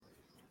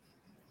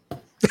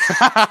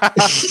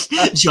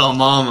Joe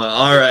Mama.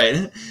 All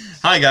right.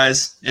 Hi,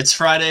 guys. It's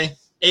Friday,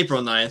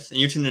 April 9th, and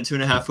you're tuning in to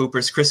 2.5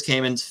 Hoopers, Chris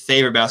Kamen's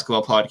favorite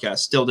basketball podcast.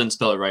 Still didn't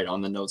spell it right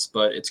on the notes,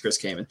 but it's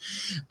Chris Kamen.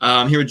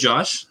 I'm here with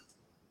Josh.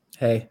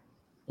 Hey.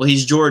 Well,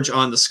 he's George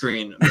on the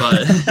screen,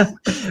 but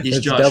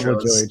he's Josh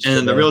Rhodes. And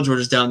then the real George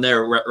is down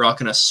there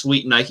rocking a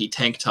sweet Nike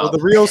tank top. Well,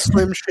 the real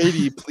Slim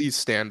Shady, please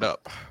stand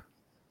up.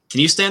 Can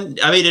you stand?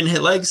 I bet you didn't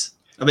hit legs.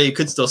 I bet you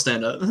could still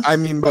stand up. I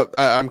mean, but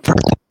I'm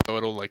so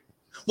it'll like.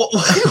 What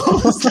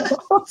was that?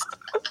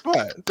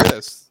 What?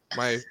 This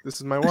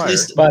is my wire.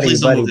 Please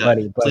don't move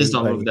that. Please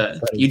don't move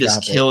that. You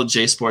just killed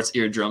J Sports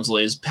eardrums,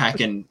 ladies.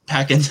 Packing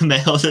the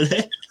mail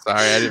today. Sorry,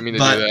 I didn't mean to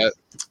do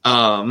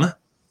that.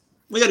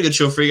 We got a good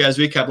show for you guys.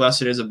 Recap last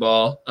 2 days of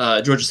ball.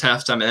 Georgia's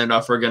halftime and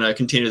off. We're going to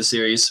continue the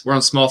series. We're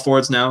on small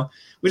forwards now.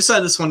 We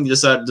decided this one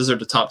deserved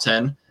the top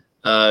 10.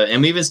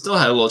 And we even still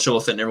had a little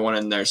trouble fitting everyone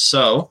in there.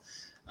 So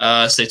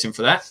stay tuned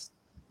for that.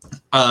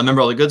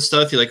 Remember all the good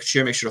stuff. If you like to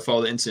share, make sure to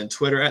follow the Instant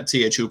Twitter at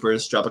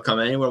THHoopers. Drop a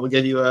comment anywhere. We'll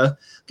give you a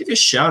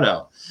shout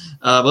out.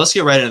 But let's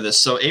get right into this.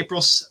 So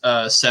April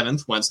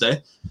 7th,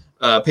 Wednesday,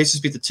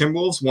 Pacers beat the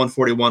Timberwolves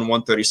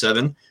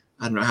 141-137.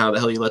 I don't know how the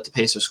hell you let the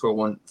Pacers score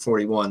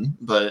 141,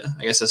 but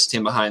I guess that's the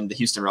team behind the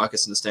Houston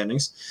Rockets in the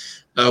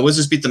standings.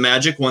 Wizards beat the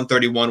Magic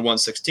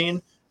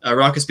 131-116.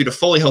 Rockets beat a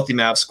fully healthy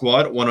Mavs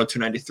squad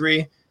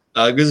 102-93.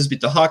 Grizzlies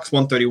beat the Hawks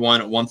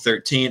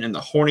 131-113, and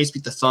the Hornets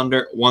beat the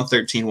Thunder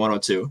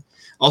 113-102.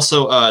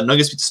 Also,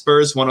 Nuggets beat the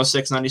Spurs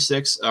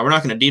 106-96. We're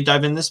not going to deep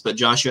dive in this, but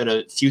Josh, you had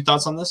a few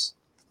thoughts on this?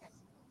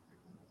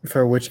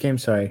 For which game?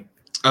 Sorry.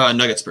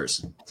 Nuggets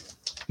Spurs.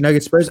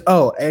 Nuggets Spurs.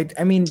 Oh,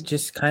 I mean,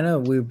 just kind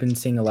of we've been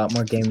seeing a lot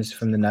more games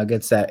from the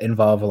Nuggets that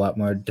involve a lot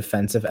more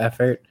defensive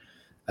effort.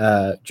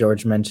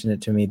 George mentioned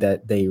it to me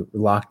that they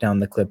locked down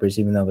the Clippers,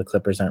 even though the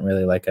Clippers aren't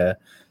really like a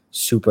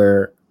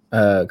super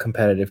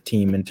competitive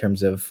team in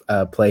terms of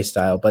play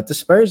style. But the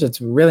Spurs,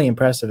 it's really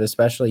impressive,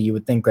 especially you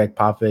would think Greg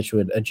Popovich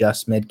would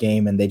adjust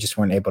mid-game, and they just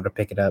weren't able to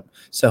pick it up.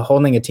 So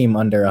holding a team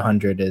under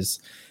 100 is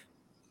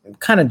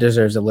kind of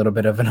deserves a little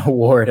bit of an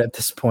award at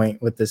this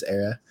point with this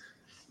era.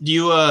 Do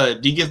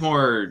you give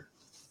more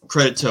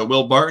credit to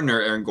Will Barton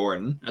or Aaron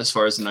Gordon as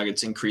far as the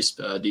Nuggets'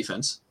 increased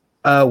defense?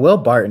 Will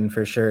Barton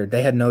for sure.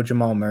 They had no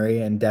Jamal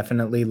Murray, and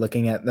definitely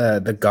looking at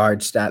the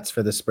guard stats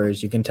for the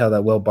Spurs, you can tell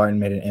that Will Barton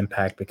made an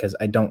impact because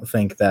I don't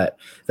think that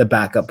the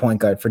backup point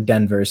guard for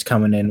Denver is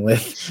coming in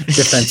with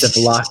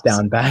defensive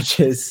lockdown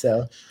badges.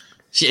 So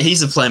yeah,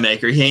 he's a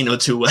playmaker. He ain't no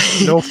two-way.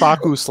 No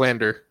Facu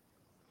slander.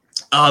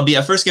 But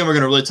yeah, first game we're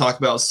going to really talk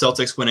about is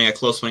Celtics winning a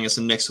close win against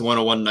the Knicks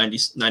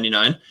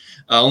 101-99.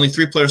 Only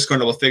 3 players scored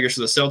double figures for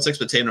the Celtics,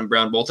 but Tatum and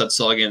Brown both had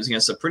solid games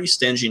against a pretty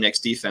stingy Knicks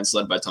defense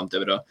led by Tom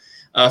Thibodeau.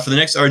 For the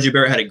Knicks, RJ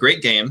Barrett had a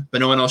great game, but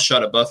no one else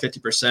shot above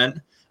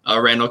 50%.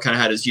 Randall kind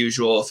of had his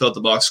usual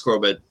fill-the-box score,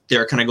 but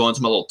they're kind of going to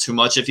him a little too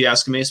much, if you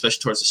ask me,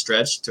 especially towards the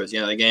stretch, towards the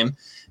end of the game.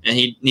 And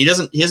he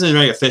hasn't been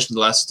really efficient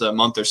the last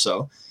month or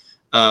so.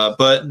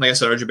 But like I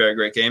said, RJ Barrett,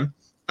 great game.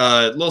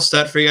 Little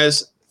stat for you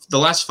guys. The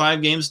last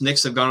 5 games,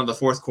 Knicks have gone to the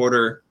fourth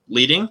quarter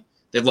leading.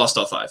 They've lost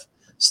all 5.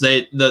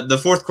 So the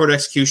fourth quarter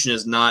execution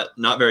is not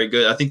very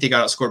good. I think they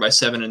got outscored by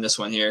 7 in this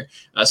one here,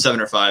 7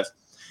 or 5.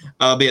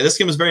 But yeah, this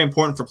game is very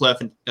important for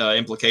playoff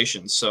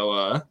implications.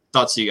 So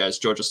thoughts to you guys.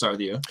 George, I'll start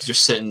with you because you're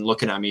sitting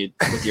looking at me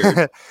with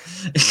your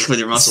with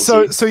your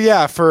muscles. So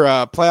yeah, for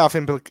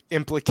playoff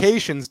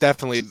implications,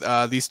 definitely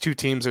these two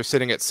teams are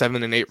sitting at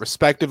 7 and 8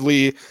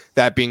 respectively.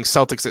 That being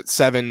Celtics at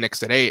 7,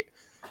 Knicks at 8.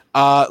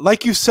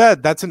 Like you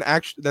said, that's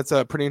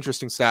a pretty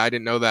interesting stat. I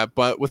didn't know that,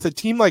 but with a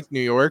team like New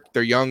York,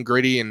 they're young,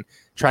 gritty, and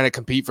trying to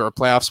compete for a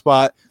playoff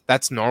spot.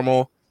 That's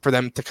normal for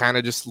them to kind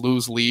of just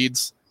lose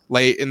leads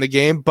late in the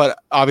game. But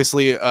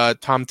obviously,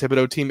 Tom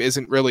Thibodeau team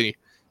isn't really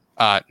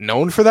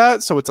known for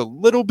that, so it's a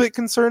little bit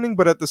concerning.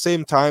 But at the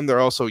same time, they're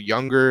also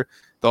younger.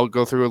 They'll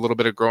go through a little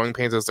bit of growing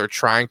pains as they're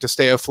trying to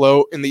stay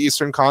afloat in the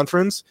Eastern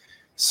Conference.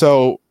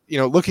 So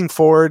looking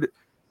forward,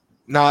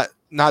 not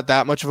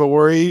that much of a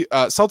worry.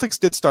 Celtics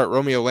did start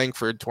Romeo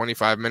Langford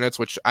 25 minutes,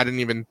 which I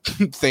didn't even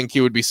think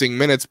he would be seeing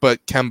minutes,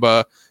 but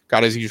Kemba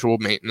got his usual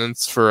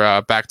maintenance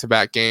for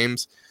back-to-back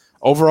games.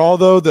 Overall,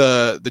 though,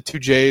 the two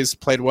Jays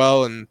played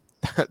well, and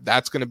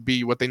that's going to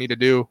be what they need to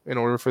do in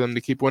order for them to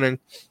keep winning.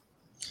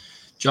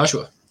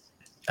 Joshua.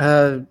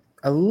 A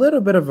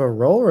little bit of a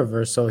role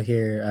reversal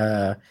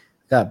here.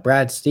 Got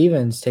Brad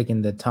Stevens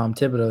taking the Tom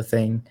Thibodeau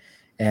thing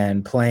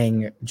and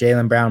playing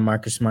Jaylen Brown,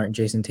 Marcus Smart, and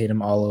Jason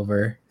Tatum all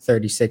over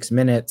 36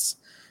 minutes.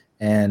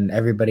 And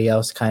everybody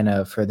else kind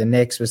of, for the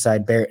Knicks,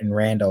 beside Barrett and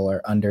Randall,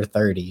 are under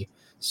 30.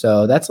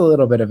 So that's a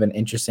little bit of an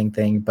interesting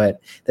thing. But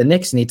the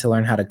Knicks need to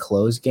learn how to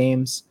close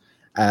games.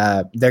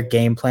 Their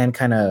game plan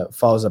kind of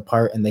falls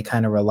apart, and they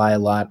kind of rely a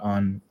lot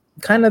on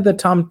kind of the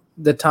Tom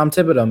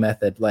Thibodeau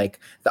method. Like,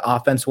 the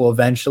offense will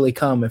eventually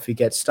come if he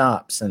gets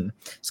stops, and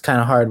it's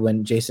kind of hard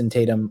when Jason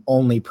Tatum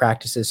only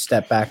practices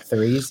step back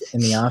threes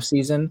in the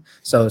offseason,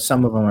 so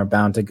some of them are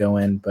bound to go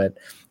in. But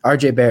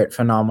RJ Barrett,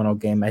 phenomenal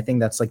game. I think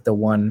that's like the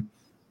one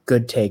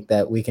good take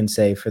that we can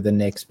say for the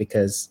Knicks,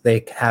 because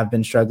they have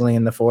been struggling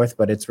in the fourth,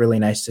 but it's really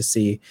nice to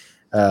see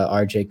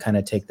RJ kind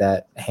of take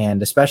that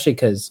hand, especially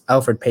because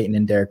Alfred Payton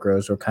and Derrick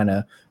Rose were kind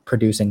of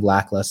producing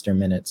lackluster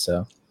minutes.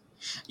 So.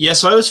 Yeah,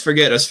 so I always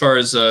forget as far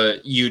as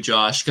you,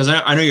 Josh, because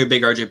I know you're a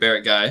big RJ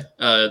Barrett guy.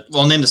 Well,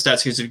 I'll name the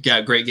stats because you've got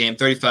a great game.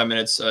 35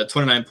 minutes,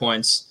 29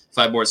 points,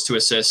 5 boards, 2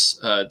 assists,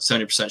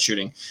 70%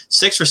 shooting.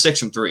 6 for 6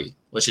 from 3,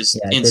 which is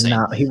insane.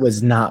 He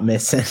was not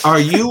missing. Are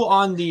you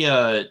on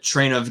the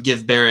train of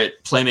give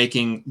Barrett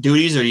playmaking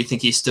duties, or do you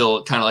think he's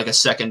still kind of like a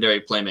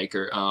secondary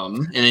playmaker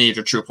and then you have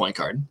your true point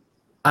guard?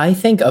 I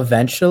think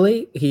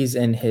eventually he's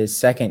in his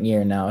second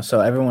year now, so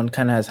everyone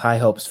kind of has high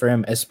hopes for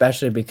him,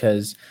 especially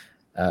because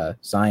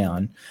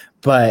Zion.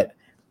 But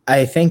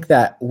I think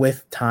that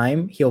with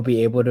time, he'll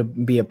be able to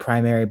be a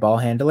primary ball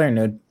handler,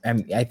 and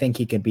I think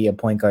he could be a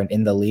point guard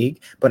in the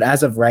league. But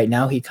as of right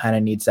now, he kind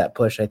of needs that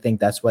push. I think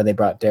that's why they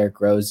brought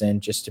Derrick Rose in,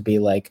 just to be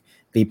like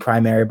the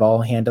primary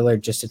ball handler,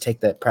 just to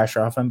take that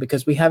pressure off him,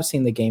 because we have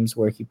seen the games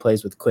where he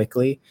plays with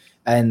Quickly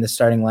in the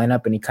starting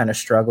lineup and he kind of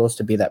struggles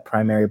to be that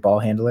primary ball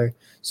handler.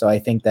 So I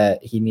think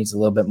that he needs a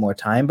little bit more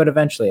time, but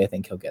eventually I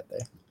think he'll get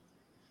there.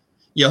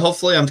 Yeah,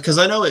 hopefully, because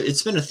I know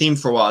it's been a theme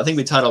for a while. I think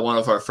we titled one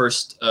of our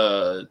first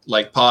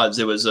pods.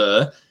 It was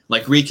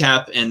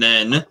recap and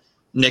then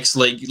Knicks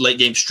late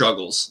game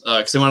struggles,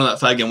 because they went on that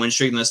 5-game win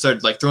streak and they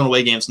started throwing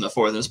away games in the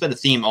fourth. And it's been a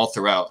theme all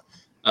throughout.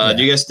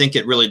 Do you guys think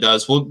it really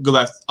does? We'll go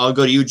back. I'll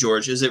go to you,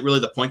 George. Is it really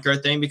the point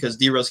guard thing? Because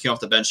D Rose came off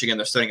the bench again.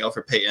 They're starting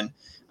Alfred Payton.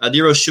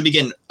 D Rose should be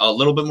getting a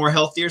little bit more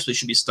healthier, so he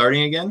should be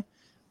starting again.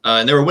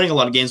 And they were winning a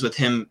lot of games with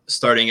him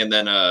starting and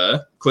then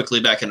quickly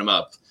backing him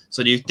up.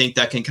 So do you think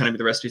that can kind of be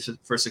the recipe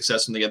for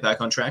success when they get back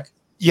on track?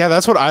 Yeah,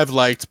 that's what I've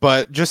liked.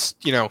 But just,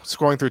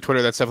 scrolling through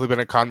Twitter, that's definitely been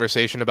a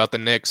conversation about the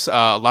Knicks.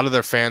 A lot of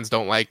their fans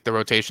don't like the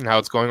rotation, how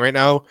it's going right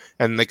now.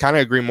 And they kind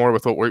of agree more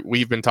with what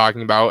we've been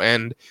talking about.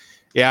 And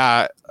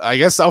yeah, I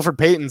guess Alfred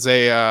Payton's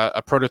a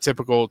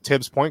prototypical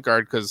Tibbs point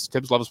guard because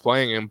Tibbs loves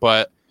playing him.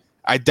 But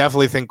I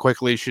definitely think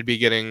Quickly should be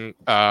getting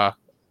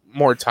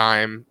more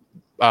time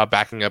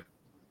backing up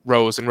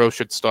Rose, and Rose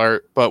should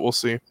start. But we'll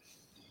see.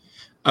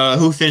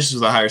 Who finishes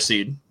with a higher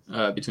seed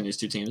between these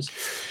two teams?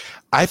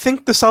 I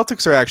think the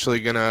Celtics are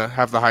actually going to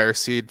have the higher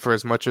seed for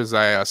as much as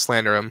I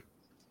slander them.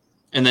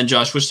 And then,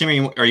 Josh, which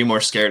team are you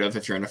more scared of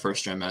if you're in a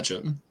first-round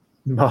matchup?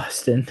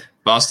 Boston,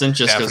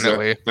 just because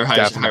they're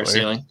higher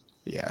ceiling?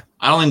 Yeah.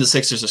 I don't think the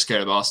Sixers are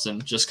scared of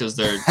Boston just because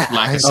they're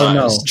lack of size.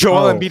 No.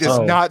 Joel Embiid is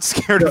not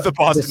scared of the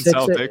Boston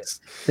Celtics.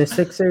 The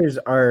Sixers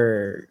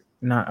are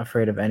not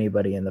afraid of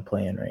anybody in the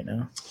play-in right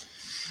now.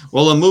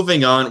 Well,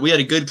 moving on, we had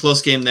a good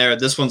close game there.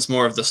 This one's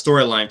more of the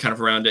storyline kind of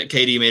around it.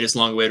 KD made his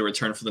long way to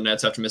return for the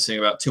Nets after missing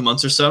about 2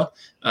 months or so.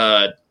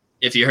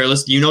 If you heard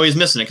this, he's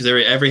missing it because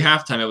every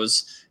halftime it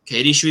was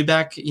KD should be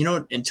back,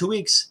 in 2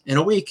 weeks, in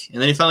a week.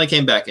 And then he finally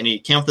came back and he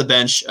came off the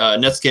bench.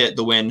 Nets get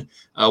the win,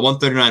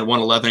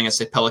 139-111 against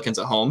the Pelicans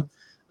at home.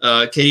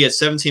 KD had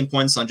 17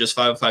 points on just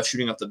 5 of 5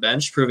 shooting off the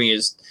bench, proving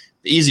he's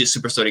the easiest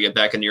superstar to get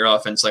back into your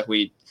offense.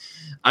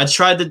 I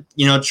tried to,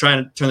 try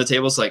and turn the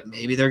tables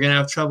maybe they're going to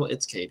have trouble.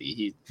 It's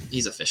KD.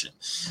 He's efficient.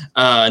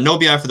 No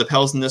BI for the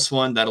Pels in this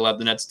one. That allowed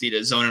the Nets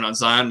to zone in on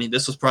Zion.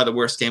 This was probably the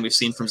worst game we've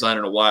seen from Zion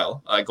in a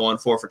while, going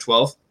 4 for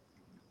 12.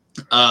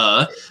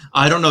 I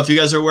don't know if you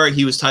guys are aware,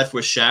 he was tied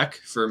with Shaq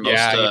for most.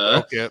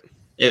 Yeah,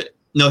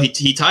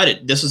 he tied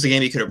it. This was the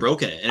game he could have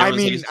broken it. And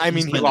he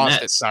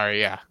lost it. Sorry,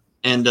 yeah.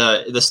 And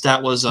the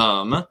stat was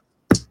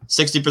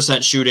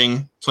 60%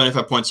 shooting,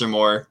 25 points or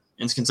more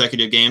in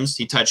consecutive games.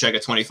 He tied Shaq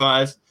at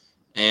 25.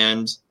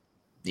 And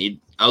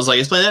I was like,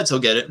 he's playing Nets, he'll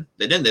get it.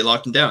 They didn't. They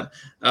locked him down.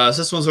 So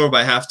this one's over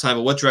by halftime.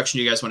 But what direction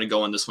do you guys want to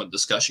go in this one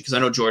discussion? Because I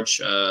know, George,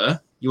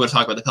 you want to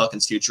talk about the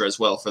Pelicans' future as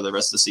well for the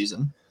rest of the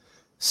season.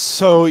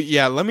 So,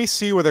 yeah, let me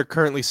see where they're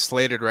currently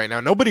slated right now.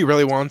 Nobody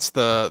really wants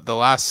the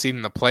last seed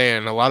in the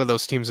play-in. A lot of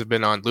those teams have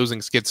been on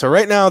losing skid. So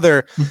right now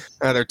they're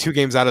 2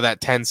 games out of that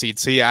 10 seed.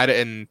 So, yeah,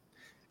 and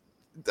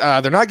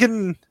they're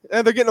getting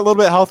a little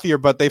bit healthier,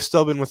 but they've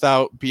still been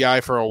without BI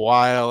for a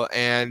while.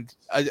 And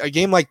a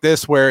game like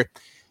this where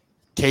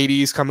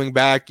KD's coming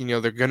back,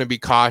 they're going to be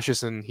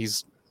cautious and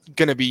he's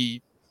going to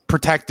be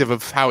protective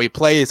of how he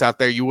plays out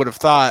there. You would have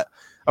thought,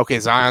 okay,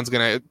 Zion's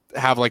going to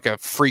have a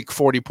freak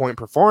 40-point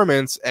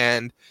performance,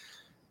 and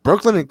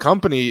Brooklyn and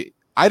company,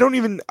 I don't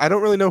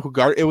really know who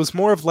guard. It was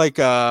more of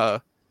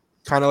a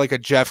kind of like a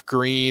Jeff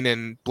Green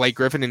and Blake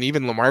Griffin and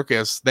even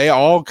LaMarcus. They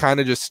all kind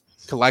of just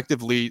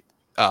collectively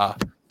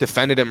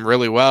defended him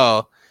really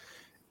well.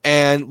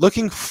 And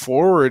looking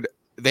forward,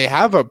 they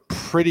have a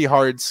pretty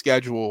hard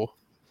schedule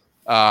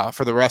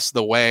for the rest of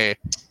the way.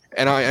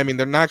 And I mean,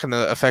 they're not going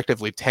to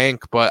effectively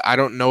tank, but I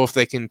don't know if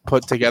they can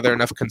put together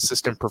enough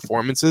consistent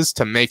performances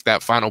to make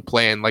that final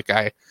play-in like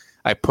I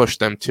pushed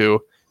them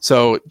to.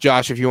 So,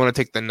 Josh, if you want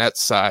to take the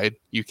Nets side,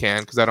 you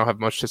can, because I don't have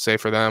much to say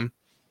for them.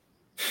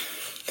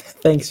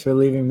 Thanks for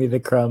leaving me the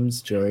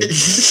crumbs,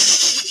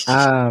 George.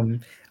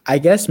 I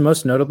guess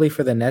most notably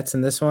for the Nets in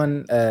this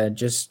one,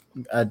 just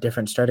a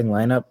different starting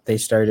lineup. They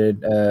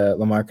started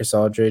LaMarcus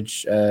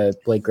Aldridge.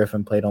 Blake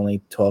Griffin played only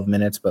 12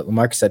 minutes, but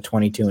LaMarcus had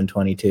 22 and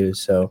 22.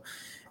 So,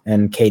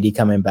 and KD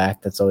coming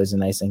back, that's always a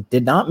nice thing.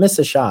 Did not miss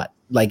a shot.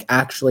 like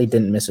actually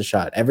didn't miss a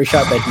shot. Every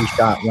shot that he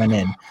shot went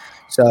in.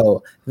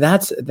 So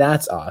that's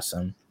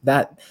awesome.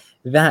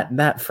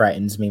 That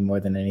frightens me more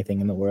than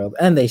anything in the world.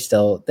 And they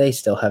still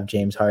have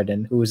James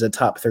Harden, who is a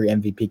top 3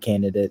 MVP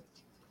candidate.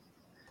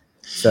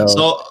 So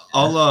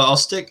I'll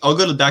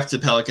go back to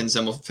the Pelicans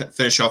and we'll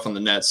finish off on the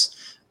Nets.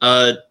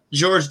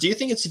 George, do you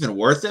think it's even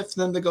worth it for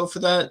them to go for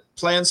that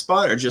play-in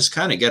spot, or just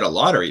kind of get a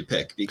lottery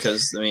pick?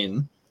 Because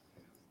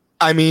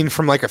I mean,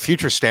 from like a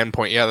future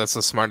standpoint, yeah, that's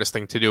the smartest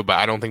thing to do. But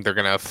I don't think they're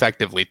going to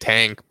effectively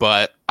tank.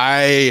 But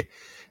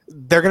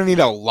they're going to need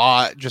a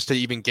lot just to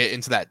even get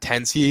into that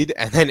 10 seed.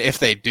 And then if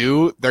they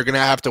do, they're going to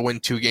have to win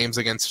 2 games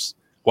against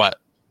the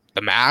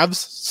Mavs.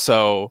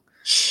 So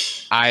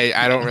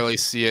I don't really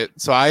see it.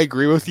 So I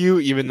agree with you,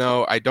 even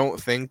though I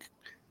don't think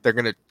they're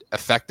going to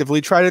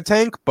effectively try to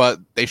tank, but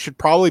they should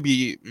probably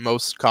be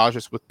most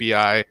cautious with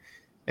BI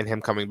and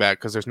him coming back,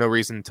 because there's no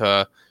reason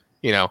to,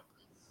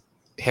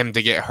 him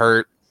to get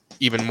hurt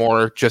even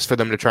more just for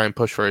them to try and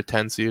push for a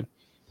 10 seed.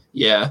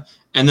 Yeah.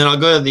 And then I'll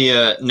go to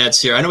the Nets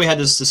here. I know we had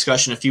this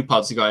discussion a few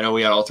pods ago. I know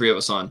we had all 3 of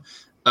us on.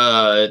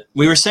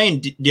 We were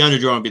saying DeAndre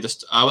Jordan would be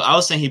I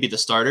was saying he'd be the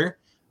starter.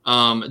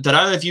 Did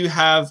either of you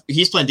have?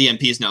 He's playing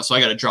DMPs now, so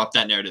I got to drop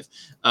that narrative.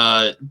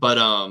 But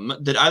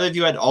did either of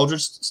you had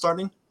Aldridge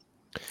starting?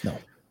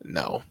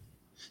 No.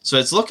 So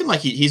it's looking like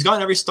he's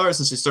gotten every start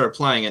since he started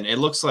playing, and it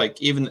looks like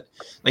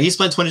he's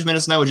playing 20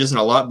 minutes now, which isn't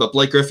a lot. But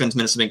Blake Griffin's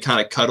minutes have been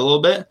kind of cut a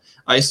little bit.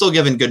 He's still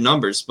giving good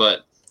numbers,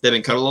 but they've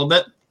been cut a little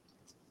bit.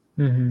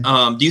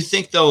 Mm-hmm. Do you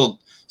think they'll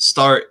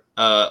start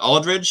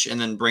Aldridge and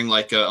then bring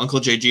Uncle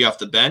JG off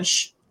the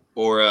bench,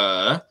 or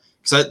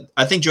because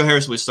I think Joe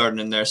Harris will be starting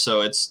in there?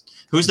 So it's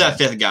who's that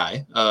 5th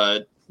guy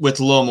with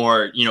a little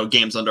more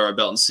games under our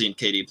belt and seeing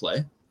KD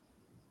play?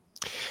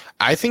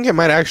 I think it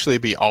might actually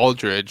be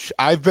Aldridge.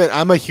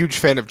 I'm a huge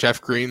fan of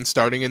Jeff Green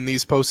starting in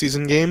these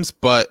postseason games,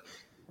 but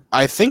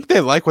I think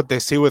they like what they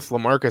see with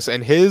LaMarcus,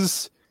 and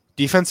his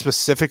defense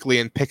specifically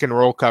in pick and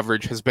roll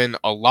coverage has been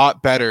a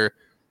lot better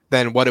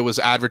than what it was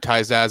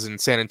advertised as in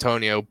San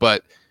Antonio,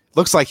 but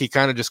looks like he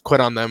kind of just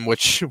quit on them,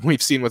 which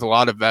we've seen with a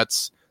lot of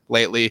vets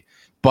lately.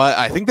 But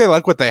I think they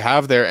like what they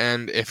have there,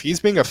 and if he's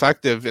being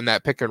effective in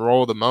that pick and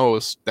roll the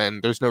most,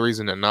 then there's no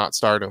reason to not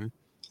start him.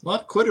 A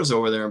lot of quitters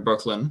over there in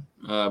Brooklyn,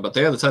 but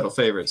they are the title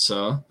favorites,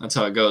 so that's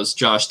how it goes.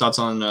 Josh, thoughts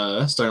on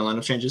starting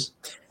lineup changes?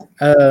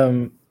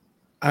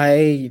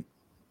 I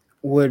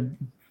would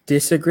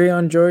disagree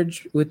on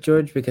George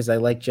because I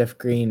like Jeff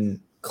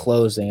Green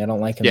closing. I don't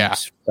like him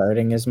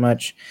starting as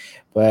much,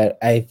 but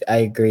I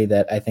agree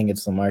that I think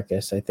it's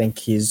LaMarcus. I think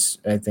he's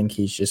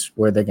just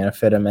where they're gonna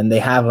fit him, and they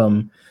have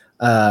him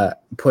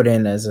put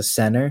in as a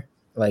center,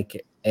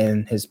 like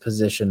in his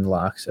position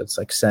lock, so it's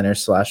like center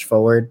 /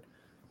 forward.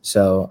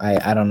 So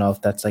I don't know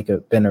if that's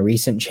been a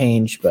recent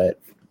change,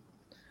 but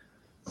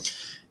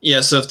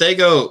yeah. So if they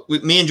go,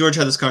 me and George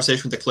had this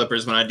conversation with the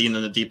Clippers when I deemed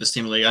them the deepest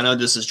team in the league. I know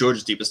this is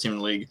George's deepest team in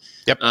the league.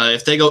 Yep.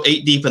 If they go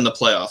 8 deep in the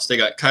playoffs, they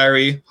got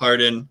Kyrie,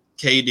 Harden,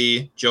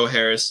 KD, Joe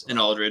Harris, and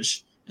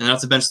Aldridge, and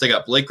off the bench they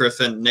got Blake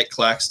Griffin, Nick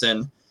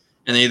Claxton,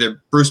 and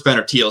either Bruce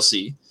Banner or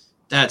TLC.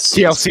 That's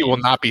TLC will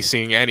not be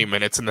seeing any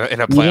minutes in a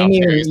playoff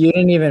series. You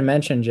didn't even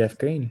mention Jeff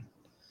Green.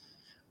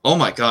 Oh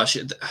my gosh.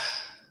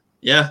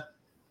 Yeah.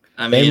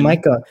 I mean, they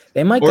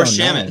might go or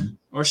Shaman.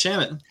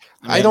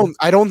 I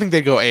don't think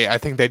they go 8. I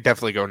think they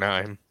definitely go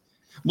 9.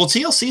 Well,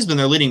 TLC's been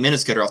their leading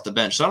minutes getter off the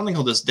bench, so I don't think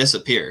he'll just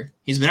disappear.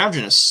 He's been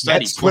averaging a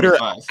steady Twitter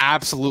 25.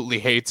 absolutely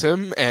hates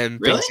him and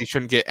thinks he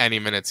shouldn't get any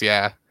minutes.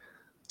 Yeah.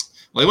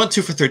 Well, he went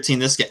 2 for 13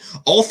 this game.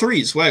 All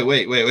threes. Wait.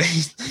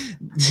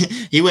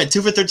 He went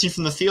 2 for 13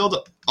 from the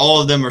field.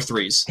 All of them are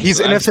threes. He's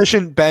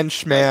inefficient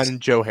bench man,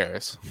 Joe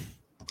Harris.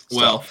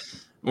 Well,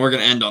 we're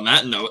going to end on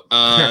that note.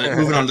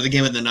 Moving on to the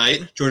game of the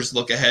night. George's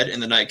look ahead in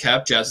the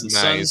nightcap. Jazz and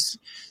Suns.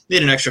 They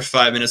had an extra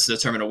 5 minutes to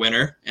determine a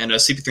winner, and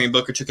CP3 and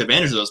Booker took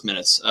advantage of those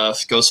minutes.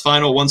 Goes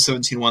final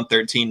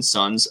 117-113,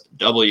 Suns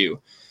W.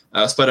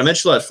 Spida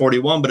Mitchell had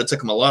 41, but it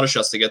took him a lot of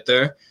shots to get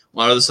there.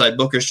 On the other side,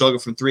 Booker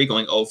struggled from 3,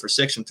 going 0 for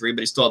 6 from 3,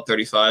 but he still had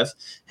 35.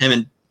 Him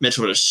and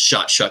Mitchell were just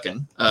shot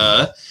shucking.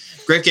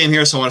 Great game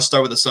here, so I want to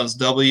start with the Suns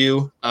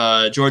W.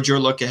 George, your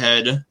look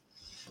ahead.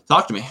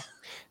 Talk to me.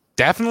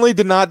 Definitely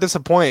did not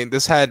disappoint.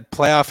 This had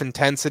playoff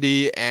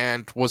intensity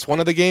and was one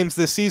of the games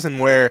this season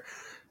where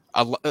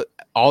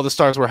all the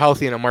stars were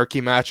healthy in a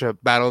marquee matchup,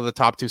 battle of the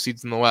top 2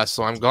 seeds in the West.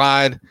 So I'm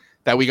glad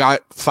that we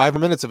got 5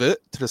 minutes of it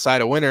to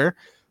decide a winner.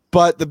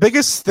 But the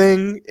biggest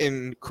thing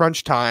in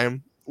crunch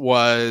time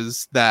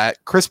was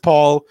that Chris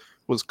Paul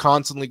was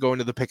constantly going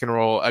to the pick and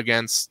roll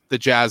against the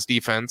Jazz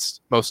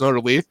defense, most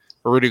notably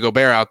Rudy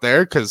Gobert out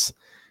there, because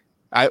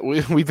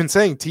we've been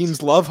saying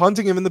teams love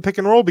hunting him in the pick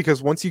and roll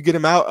because once you get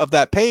him out of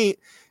that paint,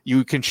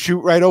 you can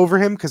shoot right over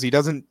him because he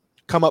doesn't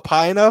come up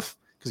high enough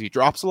because he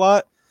drops a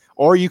lot,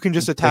 or you can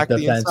just attack the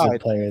inside.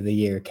 Defensive player of the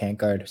year can't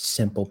guard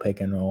simple pick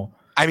and roll.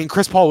 I mean,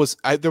 Chris Paul was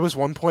there was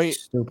one point,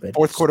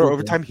 fourth quarter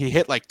overtime, he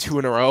hit like 2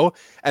 in a row,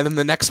 and then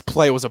the next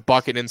play was a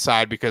bucket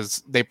inside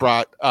because they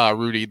brought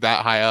Rudy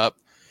that high up.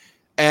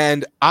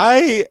 And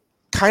I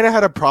kind of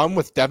had a problem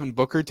with Devin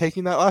Booker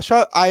taking that last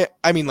shot. I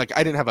mean, like,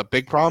 I didn't have a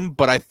big problem,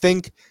 but I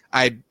think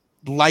I'd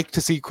like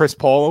to see Chris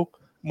Paul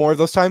more of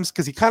those times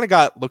because he kind of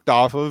got looked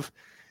off of.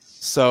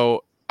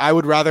 So I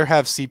would rather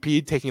have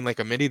CP taking like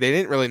a midi. They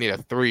didn't really need a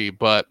 3,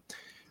 but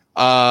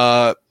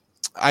I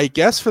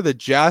guess for the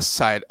Jazz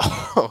side,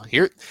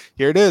 here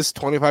it is,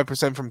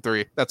 25% from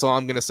 3. That's all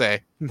I'm gonna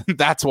say.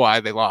 That's why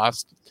they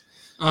lost.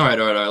 All right.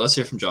 Let's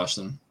hear from Josh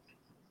then.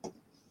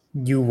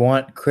 You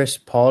want Chris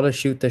Paul to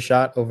shoot the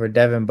shot over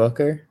Devin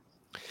Booker?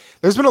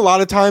 There's been a lot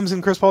of times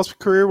in Chris Paul's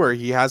career where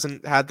he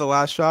hasn't had the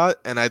last shot,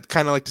 and I'd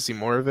kind of like to see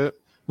more of it.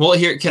 Well,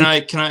 here can I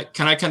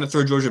kind of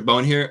throw George a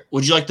bone here?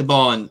 Would you like the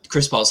ball in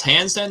Chris Paul's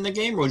hands to end the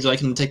game, or would you like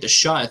him to take the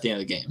shot at the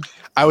end of the game?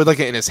 I would like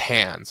it in his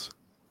hands.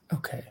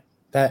 Okay.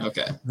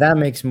 That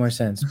makes more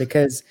sense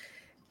because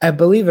I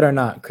believe it or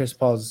not, Chris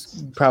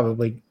Paul's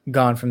probably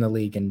gone from the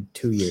league in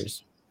 2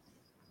 years.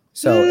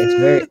 So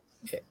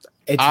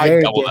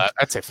I'd double that.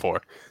 I'd say 4. I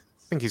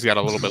think he's got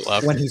a little bit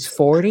left. When he's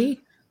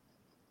 40,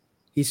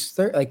 he's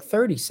like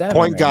 37.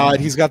 Point guard,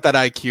 he's got that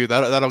IQ.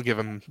 That'll give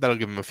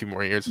him a few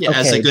more years. Yeah,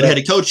 as a good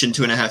head coach in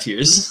 2.5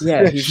 years.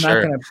 Yeah,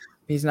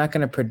 he's not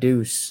gonna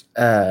produce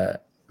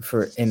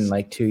for in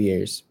like 2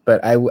 years. But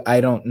I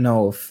don't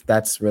know if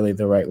that's really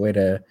the right way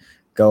to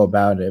go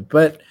about it.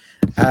 But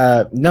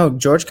no,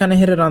 George kind of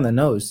hit it on the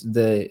nose.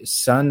 The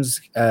Suns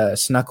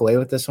snuck away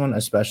with this one,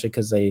 especially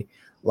because they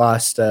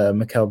lost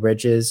Mikal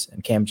Bridges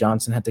and Cam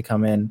Johnson had to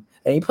come in.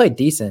 And he played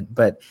decent,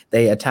 but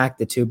they attacked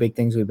the 2 big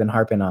things we've been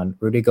harping on: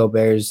 Rudy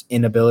Gobert's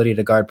inability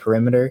to guard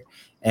perimeter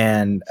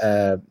and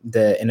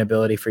the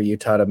inability for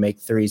Utah to make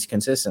threes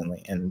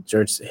consistently. And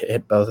George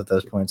hit both of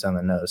those points on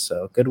the nose.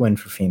 So good win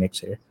for Phoenix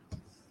here.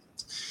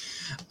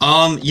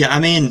 Yeah, I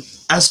mean,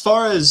 as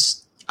far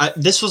as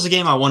this was a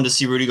game I wanted to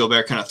see Rudy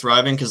Gobert kind of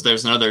thriving because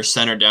there's another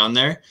center down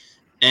there.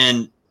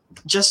 And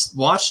just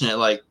watching it,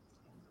 like,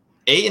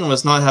 Ayton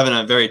was not having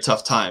a very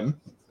tough time.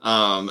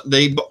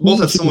 They both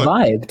have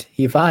somewhat.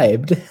 He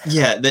vibed.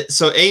 Yeah.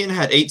 So Ayton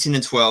had 18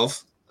 and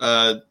 12,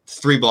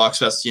 3 blocks.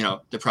 That's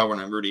the problem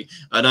on Rudy.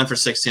 9 for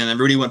 16, and then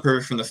Rudy went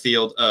perfect from the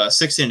field,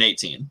 16 and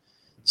 18.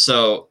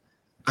 So,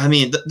 I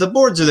mean, the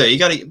boards are there.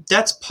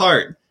 That's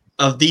part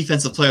of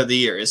Defensive Player of the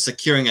Year is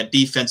securing a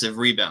defensive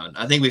rebound.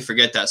 I think we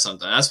forget that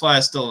sometimes. That's why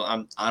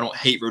I don't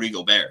hate Rudy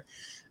Gobert.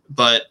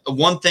 But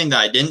one thing that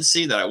I didn't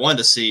see that I wanted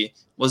to see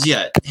was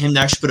him to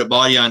actually put a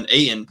body on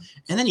Ayton.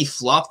 And then he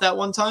flopped that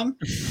one time,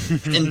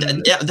 and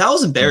that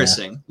was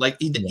embarrassing. Yeah. Like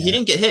he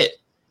didn't get hit,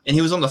 and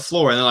he was on the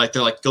floor, and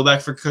they're like, go back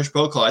for coach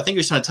protocol. I think he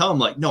was trying to tell him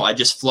like, no, I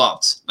just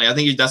flopped. Like I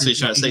think that's what he's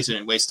trying to say, so he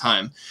didn't waste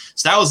time.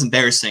 So that was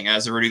embarrassing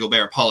as a Rudy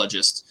Gobert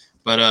apologist.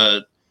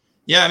 But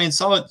yeah, I mean,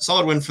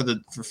 solid win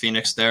for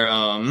Phoenix there.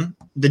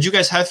 Did you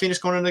guys have Phoenix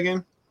going into the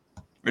game,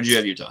 or did you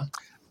have Utah?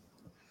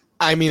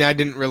 I mean, I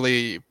didn't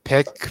really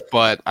pick,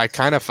 but I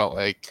kind of felt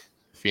like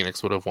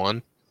Phoenix would have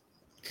won.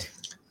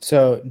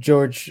 So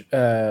George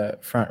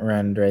front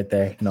run right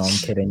there. No, I'm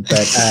kidding.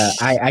 But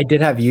I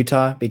did have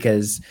Utah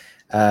because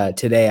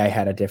today I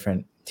had a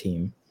different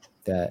team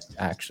that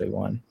actually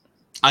won.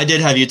 I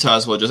did have Utah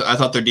as well. I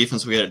thought their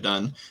defense would get it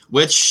done,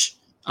 which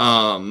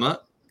kind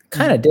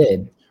of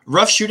did.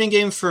 Rough shooting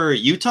game for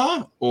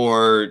Utah,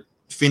 or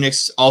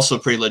Phoenix also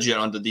pretty legit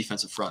on the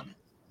defensive front?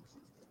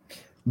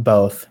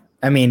 Both.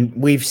 I mean,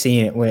 we've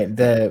seen it with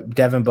the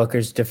Devin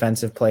Booker's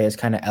defensive play is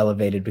kind of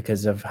elevated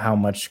because of how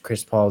much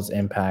Chris Paul's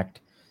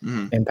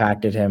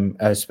impacted him,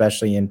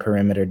 especially in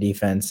perimeter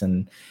defense.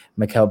 And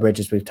Mikal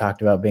Bridges, we've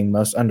talked about being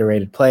most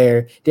underrated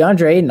player.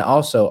 DeAndre Ayton,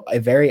 also a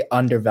very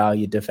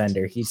undervalued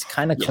defender. He's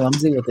kind of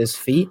clumsy with his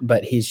feet,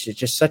 but he's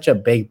just such a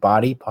big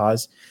body,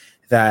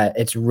 that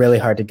it's really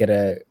hard to get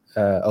a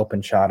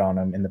open shot on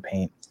him in the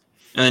paint.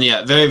 And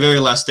then, very,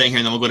 very last thing here,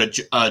 and then we'll go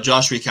to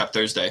Josh recap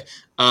Thursday.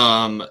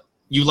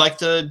 You liked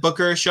the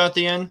Booker shot at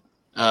the end?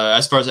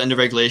 As far as the end of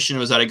regulation,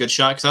 was that a good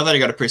shot? Because I thought he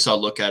got a pretty solid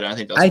look at it. I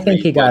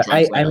think he got.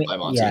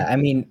 I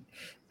mean,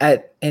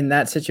 in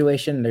that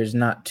situation, there's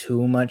not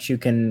too much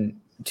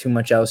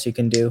else you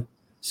can do.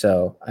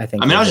 So I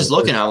think. I mean, I was just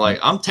looking at like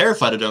I'm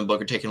terrified of Devin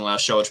Booker taking the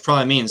last shot, which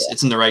probably means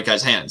it's in the right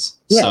guy's hands.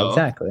 Yeah, so,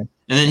 exactly.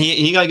 And then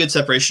he got good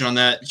separation on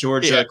that.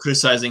 George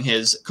criticizing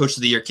his Coach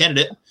of the Year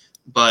candidate,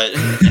 but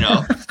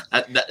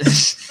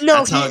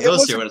that's how it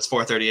goes here when it's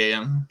 4:30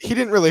 a.m. He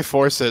didn't really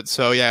force it,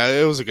 so yeah,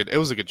 it was a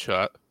good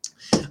shot.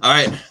 All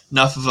right,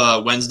 enough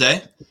of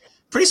Wednesday.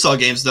 Pretty solid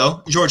games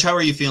though. George, how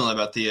are you feeling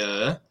about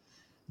the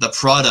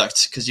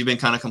product? Because you've been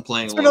kind of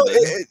complaining a little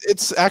bit.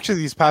 It's actually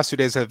these past 2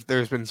 days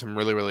there's been some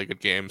really, really good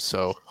games.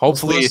 So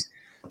hopefully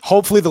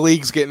the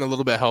league's getting a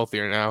little bit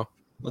healthier now.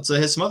 Let's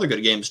hit some other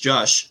good games.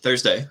 Josh,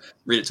 Thursday,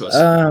 read it to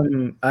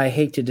us. I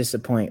hate to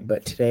disappoint,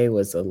 but today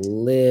was a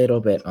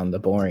little bit on the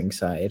boring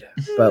side.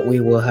 But we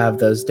will have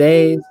those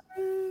days.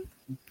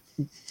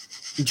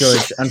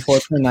 George,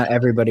 unfortunately, not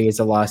everybody is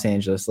a Los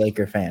Angeles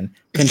Laker fan.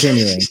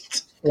 Continuing.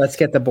 Let's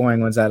get the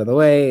boring ones out of the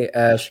way.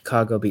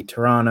 Chicago beat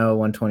Toronto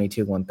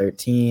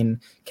 122-113.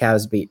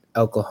 Cavs beat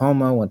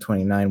Oklahoma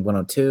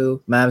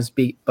 129-102. Mavs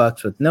beat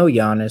Bucks with no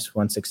Giannis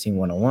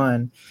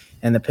 116-101.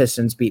 And the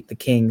Pistons beat the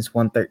Kings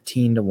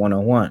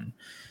 113-101.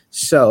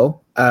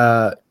 So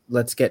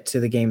let's get to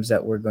the games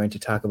that we're going to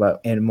talk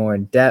about in more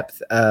in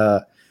depth.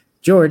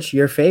 George,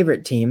 your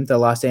favorite team, the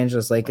Los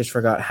Angeles Lakers,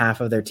 forgot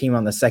half of their team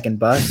on the second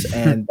bus,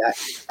 and that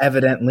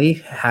evidently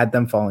had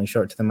them falling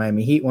short to the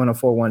Miami Heat,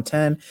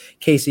 104-110.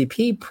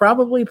 KCP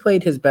probably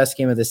played his best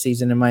game of the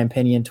season, in my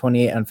opinion,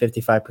 28 on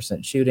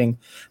 55% shooting.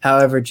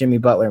 However, Jimmy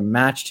Butler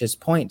matched his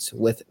points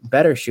with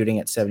better shooting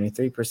at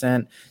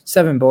 73%.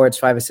 7 boards,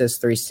 5 assists,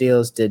 3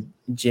 steals, did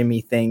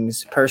Jimmy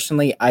things.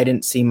 Personally, I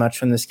didn't see much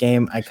from this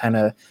game. I kind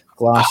of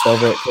glossed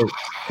over it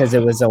because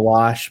it was a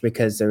wash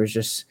because there was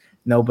just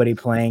nobody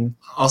playing.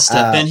 I'll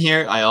step in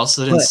here. I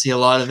also didn't see a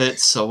lot of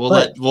it, so we'll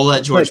let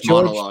George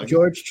monologue.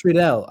 George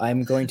Trudell,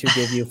 I'm going to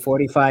give you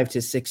 45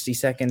 to 60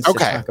 seconds to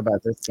talk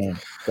about this game.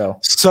 Go.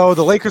 So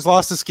the Lakers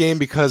lost this game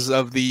because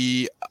of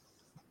the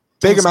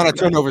big amount of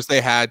turnovers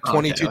they had,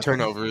 22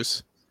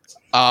 turnovers.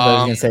 I was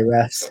going to say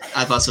refs.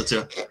 I thought so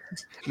too.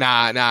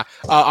 Nah.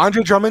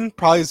 Andre Drummond,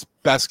 probably his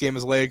best game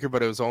as a Laker,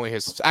 but it was only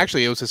his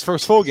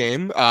first full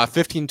game.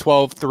 15-12,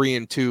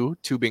 3-2,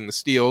 2 being the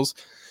steals.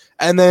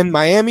 And then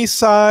Miami's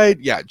side,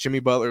 Jimmy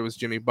Butler was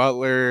Jimmy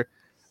Butler.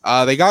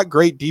 They got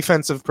great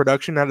defensive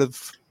production out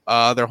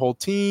of their whole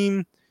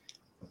team.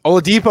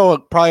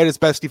 Oladipo probably had his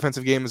best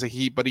defensive game as a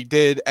Heat, but he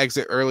did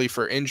exit early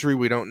for injury.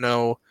 We don't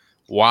know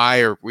why,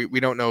 or we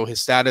don't know his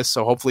status,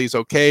 so hopefully he's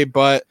okay.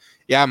 But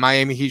yeah,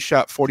 Miami Heat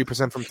shot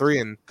 40% from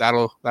 3, and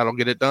that'll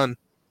get it done.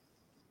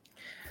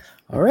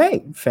 All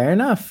right, fair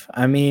enough.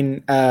 I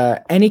mean,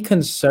 any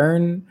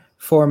concern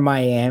for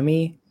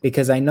Miami?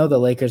 Because I know the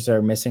Lakers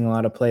are missing a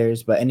lot of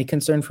players, but any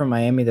concern for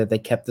Miami that they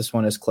kept this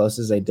one as close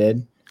as they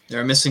did?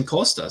 They're missing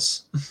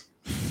Kostas.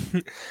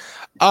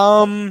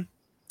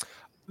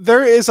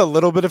 There is a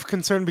little bit of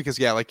concern because,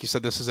 like you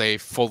said, this is a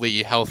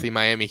fully healthy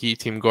Miami Heat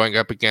team going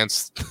up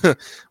against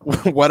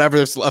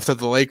whatever's left of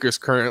the Lakers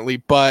currently.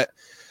 But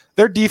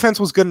their defense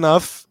was good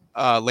enough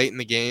late in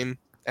the game,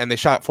 and they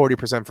shot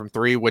 40% from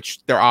 3, which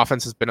their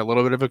offense has been a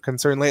little bit of a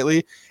concern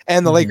lately.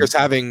 And the Lakers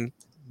having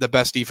the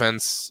best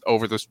defense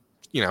over this,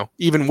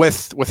 even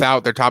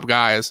without their top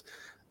guys,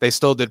 they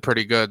still did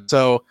pretty good.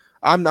 So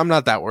I'm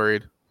not that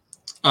worried.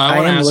 I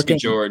want to ask you,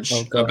 George,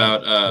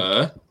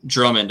 about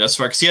Drummond. As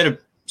far because he had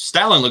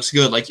Stalin looks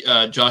good, like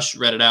Josh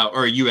read it out,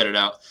 or you read it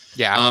out.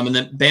 Yeah. And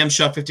then Bam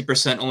shot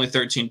 50%, only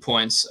 13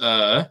 points.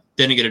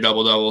 Didn't get a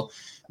double-double.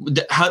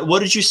 What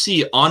did you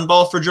see on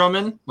ball for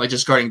Drummond, like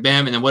just guarding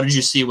Bam? And then what did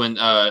you see when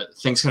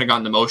things kind of got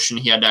into motion?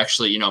 He had to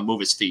actually, move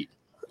his feet.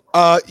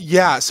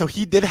 So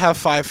he did have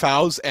 5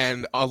 fouls,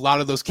 and a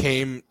lot of those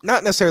came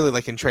not necessarily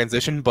like in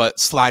transition, but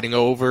sliding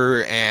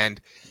over.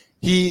 And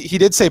he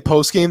did say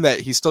post game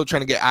that he's still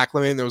trying to get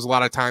acclimated. There was a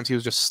lot of times he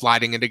was just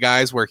sliding into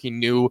guys where he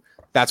knew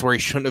that's where he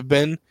shouldn't have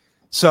been.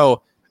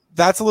 So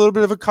that's a little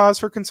bit of a cause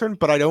for concern,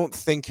 but I don't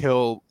think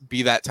he'll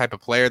be that type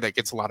of player that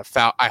gets a lot of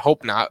foul. I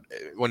hope not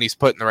when he's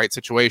put in the right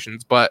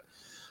situations, but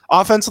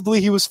offensively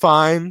he was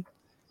fine.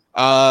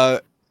 I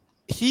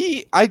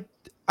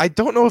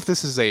don't know if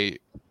this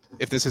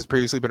has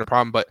previously been a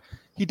problem, but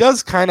he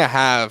does kind of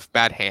have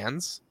bad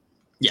hands.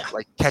 Yeah.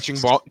 Like catching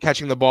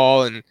the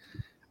ball, and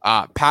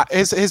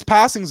his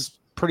passing's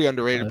pretty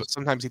underrated, but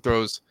sometimes he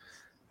throws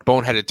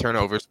boneheaded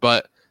turnovers.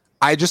 But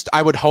I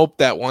would hope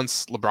that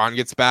once LeBron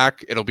gets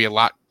back, it'll be a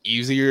lot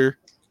easier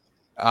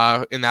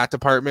in that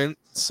department.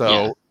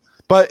 So,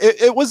 but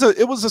it was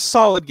a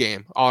solid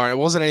game. All right, it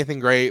wasn't anything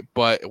great,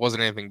 but it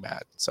wasn't anything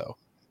bad. So,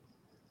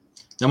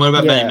 then what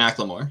about Benny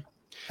McLemore?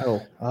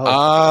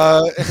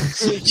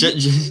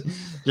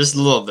 Just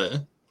a little bit.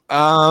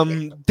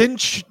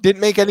 Didn't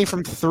make any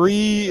from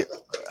 3,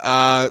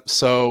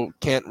 so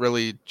can't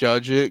really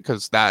judge it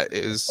because that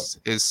is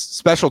his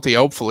specialty.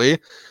 Hopefully,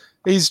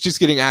 he's just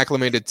getting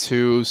acclimated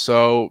too.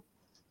 So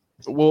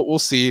we'll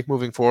see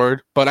moving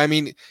forward. But I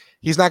mean,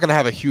 he's not going to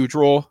have a huge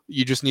role.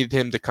 You just need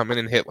him to come in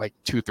and hit like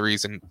 2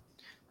 threes and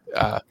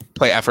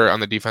play effort on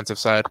the defensive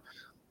side.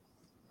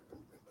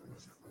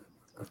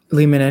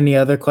 Lehman, any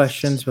other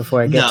questions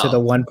before I get to the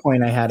one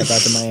point I had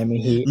about the Miami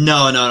Heat? No.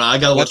 I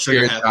got a little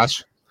trigger happy.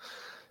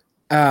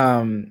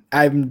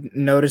 I'm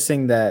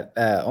noticing that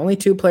only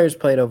 2 players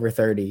played over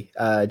 30,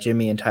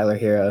 Jimmy and Tyler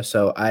Hero.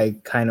 So I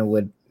kind of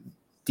would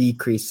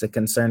decrease the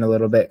concern a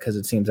little bit because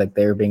it seems like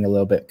they're being a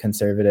little bit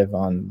conservative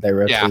on their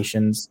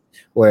rotations,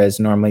 whereas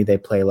normally they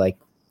play like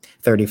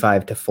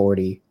 35 to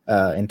 40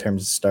 in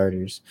terms of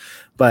starters.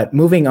 But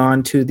moving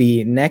on to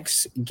the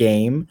next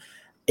game,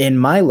 in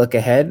my look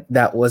ahead,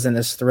 that wasn't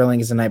as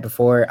thrilling as the night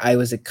before. I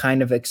was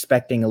kind of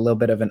expecting a little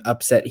bit of an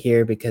upset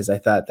here because I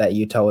thought that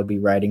Utah would be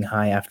riding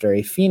high after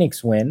a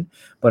Phoenix win.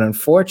 But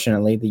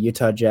unfortunately, the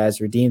Utah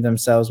Jazz redeemed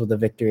themselves with a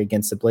victory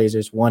against the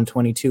Blazers,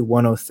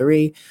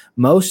 122-103.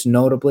 Most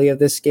notably of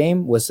this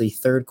game was the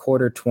third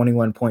quarter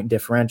 21-point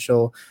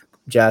differential.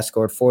 Jazz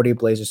scored 40,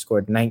 Blazers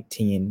scored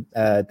 19.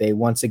 They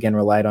once again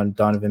relied on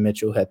Donovan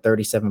Mitchell, who had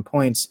 37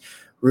 points.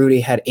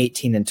 Rudy had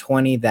 18 and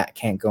 20. That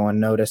can't go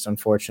unnoticed,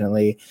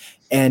 unfortunately.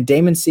 And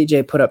Damon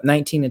CJ put up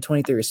 19 and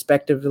 23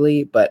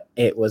 respectively, but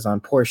it was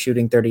on poor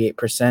shooting,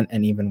 38%,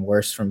 and even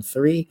worse from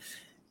 3.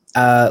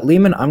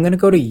 Lehman, I'm going to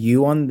go to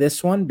you on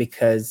this one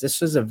because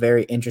this was a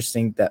very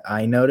interesting that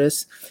I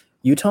noticed.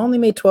 Utah only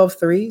made 12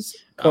 threes.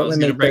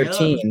 Portland made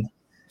 13.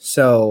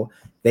 So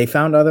they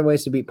found other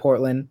ways to beat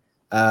Portland.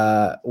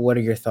 What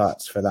are your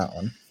thoughts for that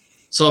one?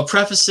 So I'll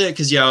preface it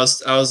because,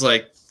 I was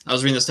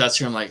reading the stats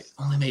here. I'm like,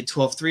 only made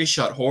 12 threes,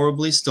 shot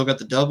horribly, still got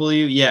the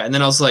W. Yeah. And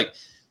then I was like,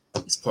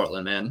 it's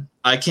Portland, man.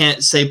 I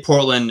can't say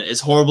Portland is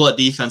horrible at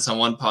defense on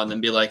one pod and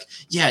then be like,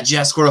 yeah,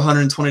 Jazz scored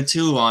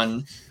 122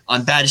 on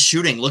bad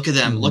shooting. Look at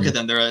them. Mm-hmm. Look at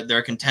them. They're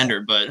a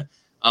contender. But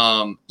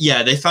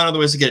they found other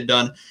ways to get it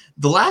done.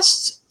 The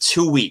last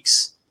 2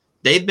 weeks,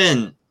 they've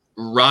been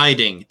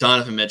riding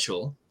Donovan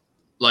Mitchell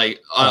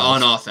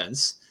on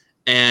offense.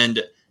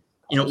 And,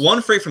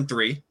 1 free from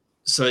 3.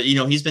 So,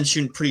 he's been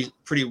shooting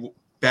pretty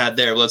bad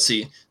there. Let's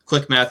see.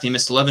 Quick math. He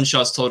missed 11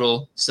 shots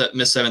total,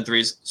 missed 7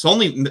 threes. So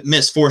only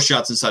missed 4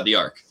 shots inside the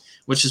arc,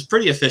 which is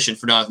pretty efficient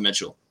for Donovan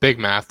Mitchell. Big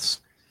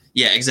maths.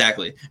 Yeah,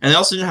 exactly. And they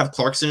also didn't have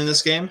Clarkson in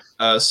this game.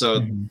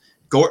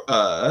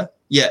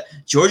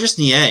 Georges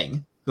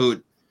Niang,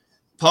 who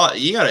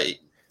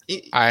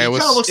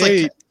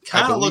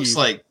kind of looks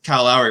like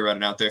Kyle Lowry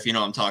running out there, if you know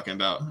what I'm talking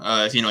about.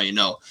 If you know, you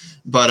know.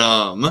 But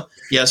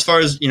as far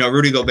as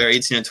Rudy Gobert,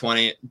 18 and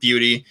 20,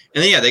 beauty,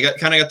 and then they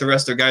got the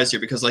rest of their guys here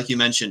because, like you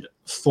mentioned,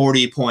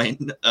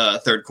 40-point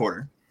third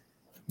quarter.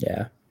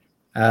 Yeah.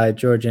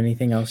 George,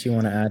 anything else you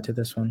want to add to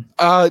this one?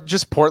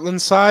 Just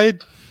Portland's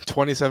side,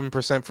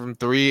 27% from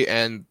 3,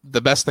 and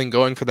the best thing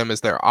going for them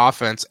is their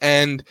offense.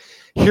 And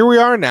here we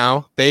are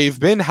now. They've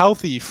been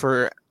healthy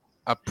for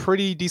a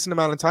pretty decent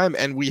amount of time,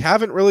 and we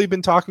haven't really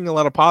been talking a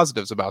lot of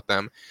positives about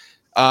them.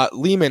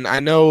 Lehman, I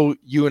know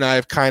you and I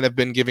have kind of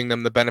been giving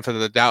them the benefit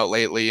of the doubt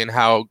lately and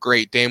how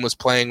great Dame was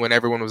playing when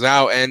everyone was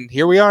out, and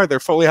here we are. They're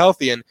fully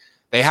healthy, and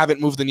they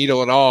haven't moved the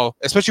needle at all,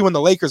 especially when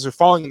the Lakers are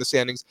falling in the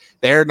standings.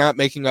 They're not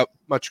making up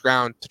much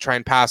ground to try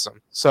and pass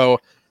them. So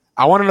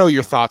I want to know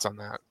your thoughts on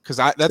that because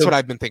that's what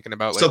I've been thinking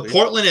about lately. So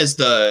Portland is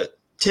the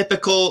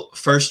typical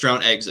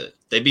first-round exit.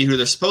 They beat who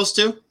they're supposed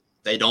to.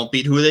 They don't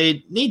beat who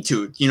they need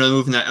to,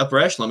 moving that upper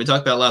echelon. We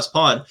talked about last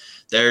pod.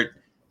 They're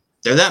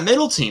that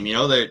middle team,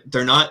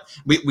 they're not,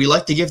 we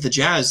like to give the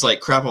Jazz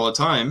crap all the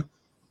time.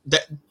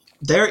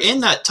 They're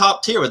in that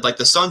top tier with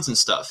the Suns and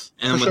stuff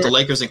and with the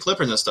Lakers and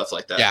Clippers and stuff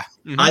like that. Yeah.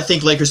 Mm-hmm. I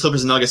think Lakers,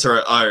 Clippers, and Nuggets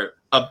are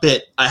a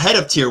bit ahead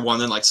of tier 1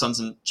 than Suns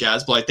and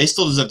Jazz, but they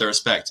still deserve their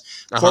respect.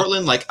 Uh-huh.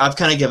 Portland, I've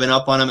kind of given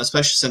up on them,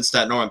 especially since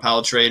that Norman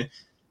Powell trade.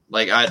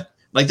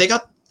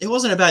 It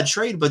wasn't a bad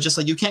trade, but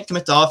just you can't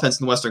commit to offense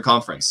in the Western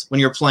Conference when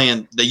you're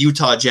playing the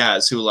Utah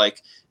Jazz, who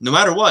no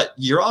matter what,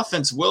 your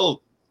offense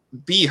will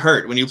be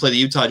hurt when you play the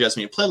Utah Jazz,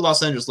 when you play the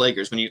Los Angeles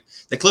Lakers, when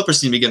the Clippers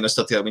seem to be getting their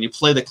stuff together, when you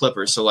play the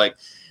Clippers. So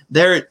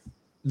they're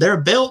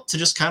built to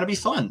just kind of be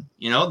fun.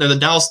 They're the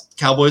Dallas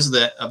Cowboys of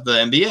the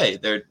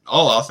NBA. They're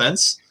all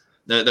offense.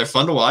 They're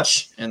fun to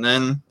watch, and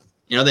then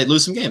they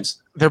lose some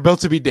games. They're built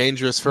to be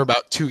dangerous for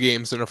about 2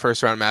 games in a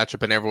first-round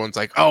matchup, and everyone's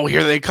like, "Oh,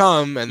 here they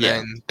come," and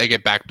then they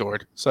get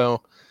backdoored.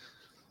 So,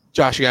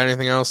 Josh, you got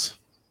anything else?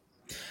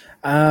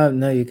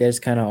 No, you guys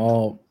kind of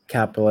all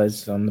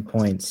capitalized on the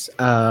points.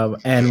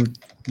 And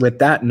with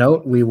that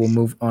note, we will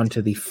move on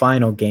to the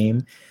final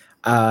game.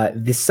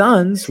 The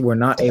Suns were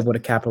not able to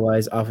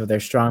capitalize off of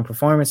their strong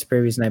performance the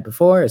previous night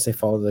before as they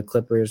followed the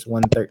Clippers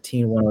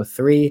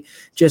 113-103.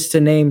 Just to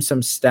name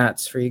some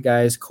stats for you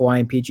guys, Kawhi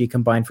and PG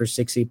combined for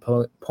 60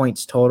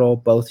 points total,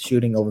 both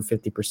shooting over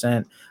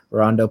 50%.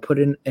 Rondo put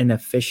in an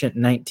efficient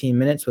 19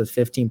 minutes with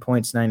 15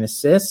 points, 9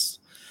 assists.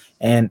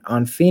 And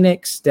on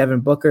Phoenix,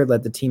 Devin Booker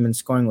led the team in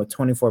scoring with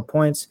 24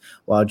 points,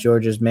 while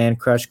Georgia's man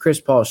crush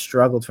Chris Paul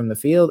struggled from the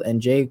field, and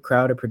Jay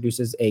Crowder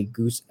produces a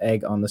goose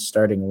egg on the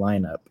starting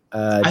lineup.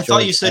 I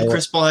thought you said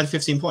Chris Paul had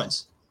 15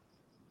 points.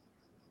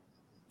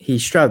 He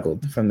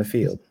struggled from the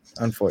field,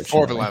 unfortunately.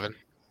 4 of 11.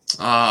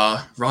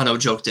 Rondo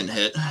joke didn't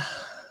hit.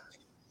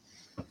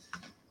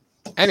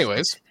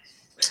 Anyways.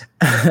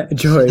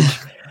 George.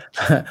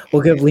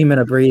 We'll give Lehman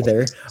a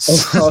breather.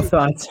 Overall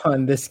thoughts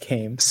on this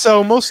game?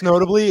 So most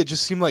notably, it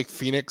just seemed like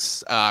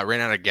Phoenix ran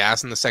out of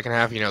gas in the second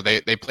half.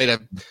 They played a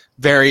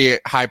very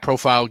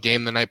high-profile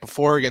game the night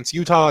before against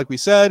Utah, like we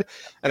said,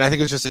 and I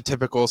think it was just a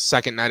typical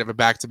second night of a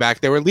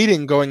back-to-back. They were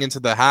leading going into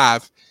the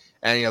half,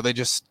 and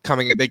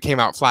they came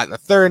out flat in the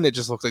third, and it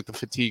just looked like the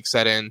fatigue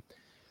set in.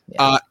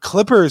 Yeah.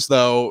 Clippers,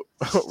 though,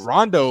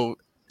 Rondo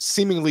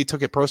seemingly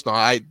took it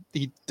personal.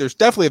 There's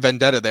definitely a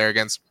vendetta there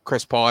against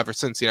Chris Paul ever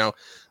since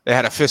they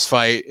had a fist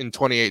fight in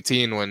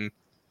 2018 when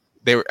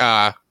they were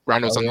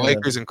Rondo was on the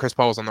Lakers and Chris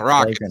Paul was on the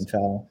Rockets.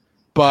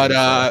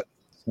 But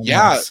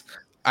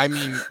I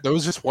mean, there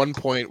was just one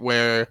point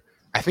where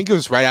I think it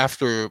was right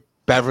after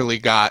Beverly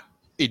got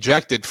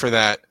ejected for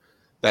that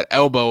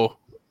elbow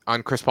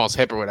on Chris Paul's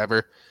hip or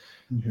whatever.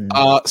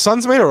 Mm-hmm.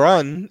 Suns made a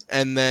run,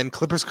 and then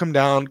Clippers come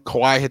down.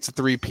 Kawhi hits a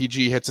 3,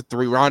 PG hits a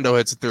 3, Rondo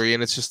hits a 3,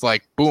 and it's just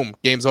boom,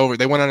 game's over.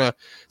 They went on a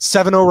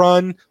 7-0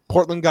 run.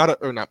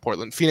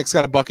 Phoenix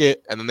got a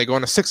bucket, and then they go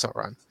on a 6-0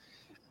 run.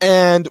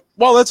 And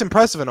while that's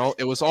impressive and all,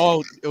 it was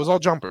all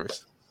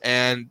jumpers.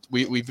 And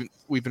we've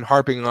been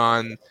harping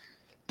on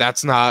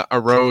that's not a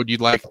road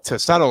you'd like to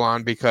settle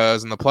on,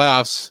 because in the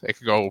playoffs it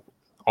could go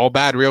all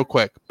bad real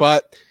quick.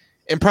 But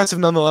impressive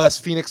nonetheless.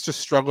 Phoenix just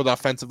struggled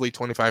offensively,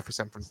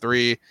 25% from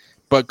three.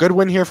 But good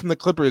win here from the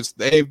Clippers.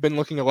 They've been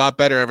looking a lot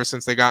better ever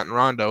since they got in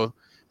Rondo,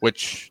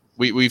 which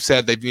we've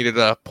said they've needed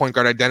a point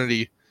guard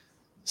identity.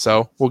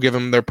 So we'll give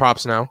them their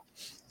props now.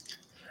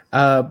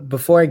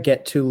 Before I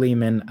get to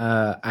Lehman,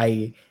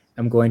 I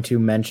am going to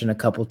mention a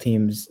couple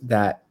teams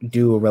that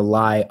do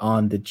rely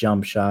on the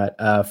jump shot.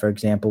 For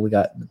example, we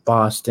got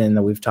Boston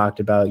that we've talked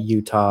about,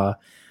 Utah,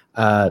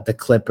 the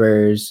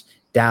Clippers,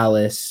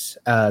 Dallas,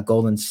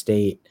 Golden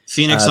State.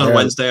 Phoenix on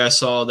Wednesday, I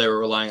saw they were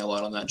relying a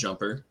lot on that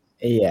jumper.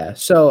 Yeah.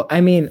 So, I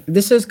mean,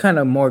 this is kind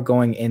of more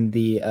going in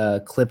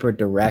the Clipper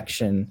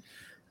direction.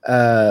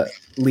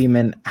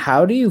 Lehman,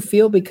 how do you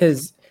feel?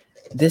 Because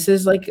this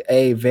is like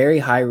a very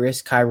high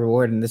risk, high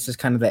reward. And this is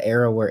kind of the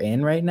era we're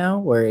in right now,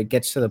 where it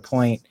gets to the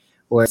point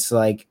where it's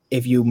like,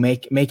 if you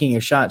making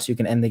your shots, you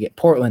can end the game.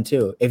 Portland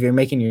too. If you're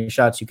making your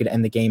shots, you could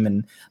end the game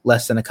in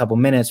less than a couple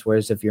minutes.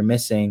 Whereas if you're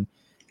missing,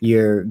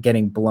 you're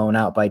getting blown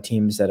out by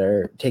teams that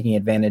are taking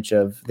advantage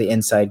of the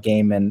inside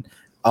game and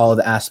all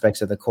the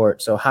aspects of the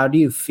court. So how do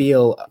you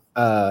feel?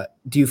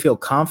 Do you feel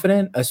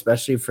confident,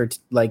 especially for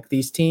like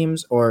these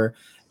teams, or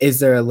is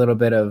there a little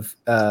bit of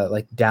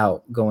like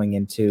doubt going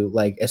into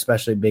like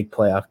especially big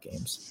playoff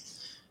games?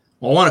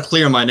 Well, I want to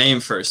clear my name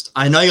first.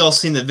 I know y'all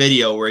seen the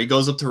video where he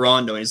goes up to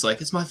Rondo and he's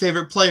like, "It's my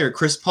favorite player,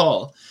 Chris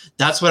Paul."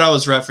 That's what I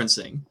was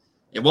referencing.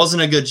 It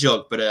wasn't a good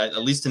joke, but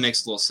at least it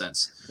makes a little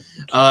sense.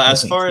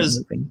 As far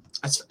as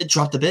it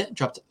dropped a bit,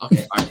 okay, all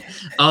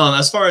right.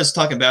 As far as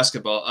talking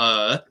basketball,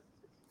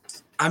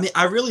 I mean,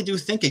 I really do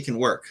think it can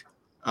work.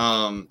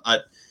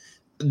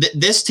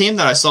 This team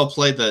that I saw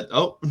play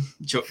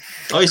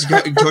he's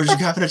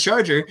grabbing a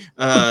charger.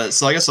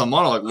 So I guess I'll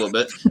monologue a little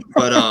bit.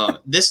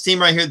 But this team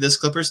right here, this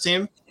Clippers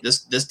team,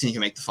 this team can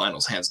make the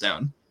finals hands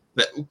down.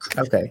 But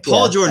okay,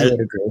 Paul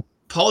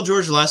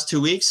George the last 2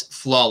 weeks,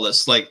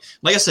 flawless. Like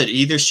I said, he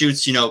either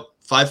shoots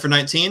 5 for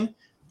 19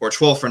 or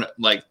 12 for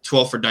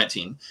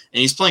 19, and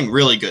he's playing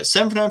really good.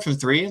 7 for 9 from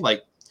three.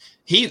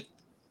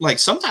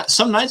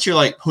 Some nights you're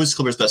like, who's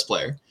Clippers' best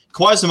player?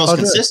 Kawhi's the most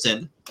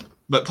consistent,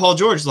 but Paul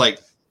George,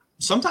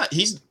 sometimes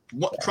he's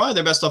probably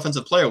their best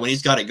offensive player when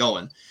he's got it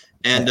going.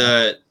 And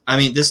I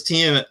mean, this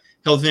team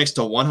held Phoenix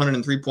to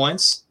 103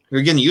 points.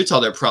 We're giving Utah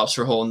their props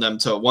for holding them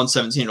to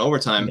 117 in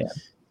overtime. Yeah.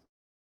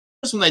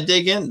 When they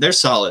dig in, they're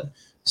solid.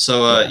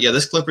 So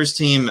this Clippers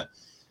team,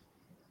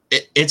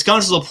 it's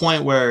gone to the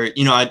point where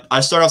I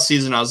start off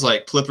season, I was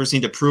like, Clippers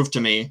need to prove to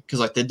me,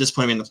 because they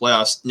disappointed me in the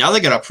playoffs. Now they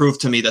got to prove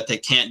to me that they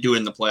can't do it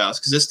in the playoffs,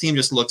 because this team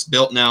just looks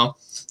built now.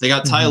 They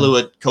got Ty Lue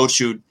at coach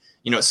who,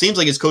 it seems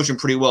like he's coaching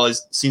pretty well. He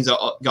seems to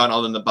have gotten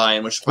all in the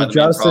buy-in, which is probably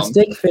the main problem. He draws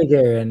the stick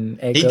figure and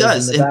he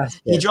does. And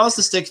he draws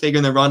the stick figure,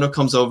 and then Rondo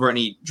comes over and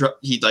he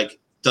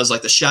does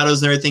the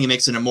shadows and everything. He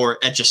makes it a more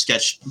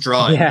etch-a-sketch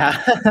drawing.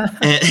 Yeah,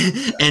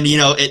 and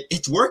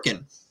it's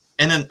working.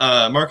 And then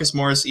Marcus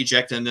Morris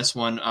ejected in this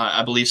one,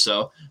 I believe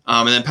so.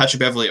 And then Patrick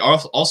Beverley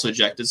also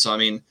ejected. So I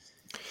mean,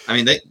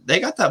 they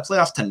got that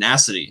playoff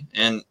tenacity,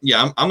 and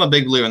I'm a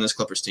big believer in this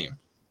Clippers team.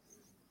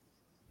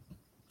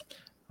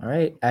 All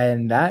right,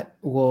 and that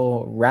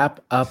will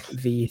wrap up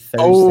the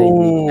Thursday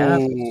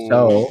recap.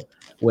 So,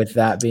 with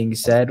that being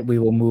said, we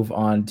will move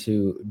on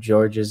to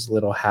George's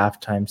little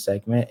halftime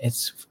segment.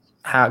 It's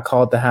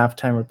called the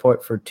Halftime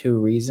Report for two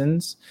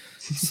reasons.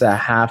 It's the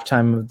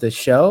halftime of the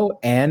show,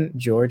 and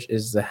George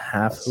is the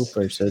half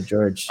hooper. So,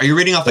 George, are you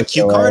reading off a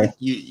cue card?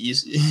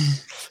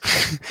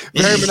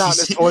 Very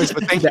monotonous voice,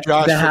 but thank you,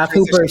 Josh. The half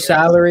hooper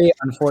salary,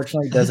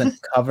 unfortunately, doesn't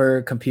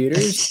cover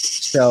computers,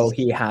 so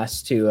he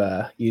has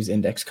to use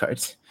index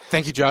cards.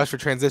 Thank you, Josh, for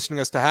transitioning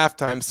us to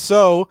halftime.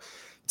 So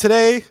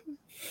today,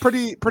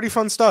 pretty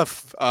fun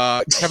stuff.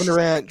 Kevin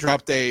Durant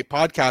dropped a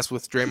podcast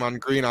with Draymond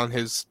Green on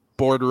his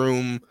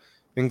boardroom.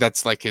 I think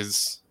that's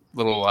his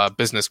little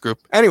business group.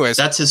 Anyways,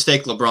 that's his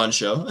fake LeBron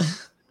show.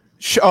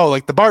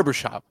 Like the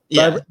barbershop.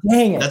 Yeah,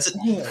 dang it. That's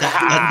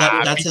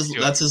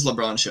his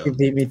LeBron show. You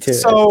beat me too.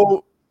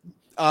 So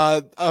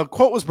a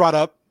quote was brought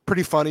up,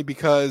 pretty funny,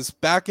 because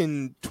back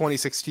in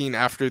 2016,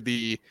 after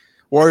the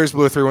Warriors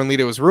blew a 3-1 lead,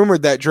 it was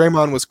rumored that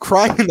Draymond was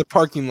crying in the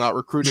parking lot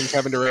recruiting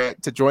Kevin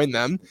Durant to join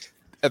them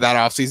that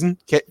offseason.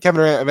 Kevin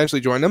Durant eventually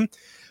joined them.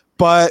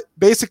 But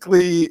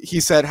basically,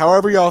 he said,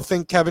 however y'all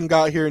think Kevin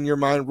got here in your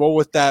mind, roll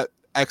with that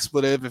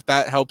expletive if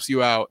that helps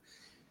you out.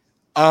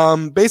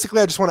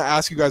 Basically, I just want to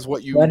ask you guys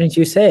what you... Why didn't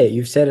you say it?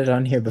 You've said it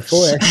on here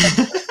before.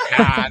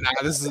 Nah,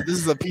 this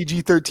is a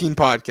PG-13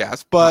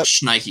 podcast. But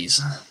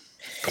Schnikes.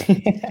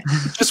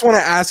 Just want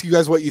to ask you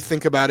guys what you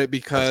think about it,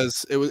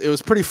 because it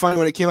was pretty funny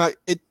when it came out.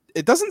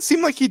 It doesn't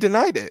seem like he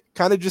denied it.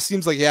 Kind of just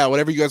seems like,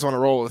 whatever you guys want to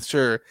roll with,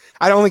 sure.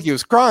 I don't think he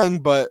was crying,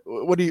 but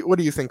what do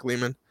you think,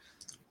 Lehman?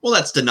 Well,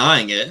 that's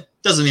denying it.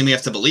 Doesn't mean we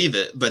have to believe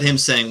it, but him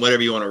saying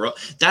whatever you want to roll.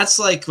 That's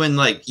like when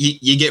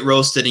you get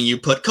roasted and you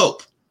put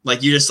cope.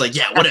 You're just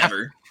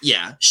whatever.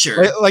 Yeah,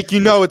 sure.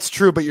 It's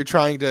true, but you're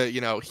trying to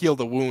heal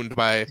the wound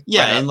by and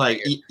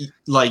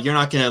you're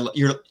not gonna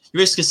you're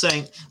basically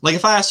saying,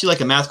 if I ask you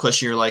a math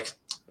question, you're like,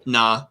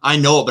 nah, I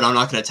know it, but I'm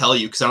not going to tell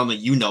you because I don't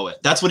think you know it.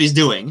 That's what he's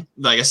doing,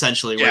 like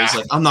essentially, where he's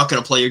like, I'm not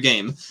going to play your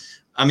game.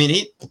 I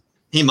mean,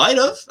 he might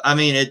have. I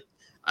mean,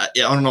 I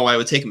don't know why it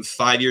would take him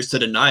 5 years to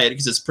deny it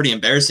because it's pretty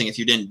embarrassing if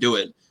you didn't do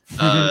it.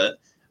 But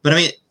I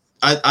mean,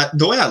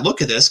 the way I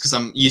look at this,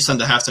 because you sent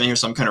the halftime here,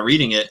 so I'm kind of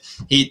reading it.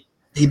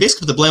 He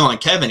basically put the blame on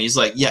Kevin. He's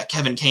like, yeah,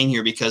 Kevin came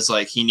here because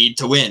like he needed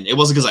to win. It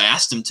wasn't because I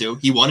asked him to.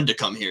 He wanted to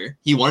come here.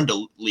 He wanted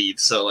to leave.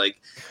 So like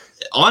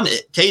on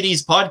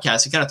KD's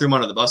podcast, he kind of threw him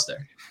under the bus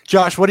there.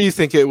 Josh, what do you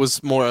think it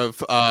was more of?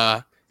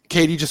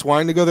 KD just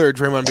wanting to go there, or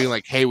Draymond being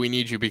like, hey, we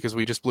need you because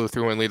we just blew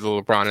through and lead the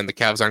LeBron and the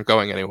Cavs aren't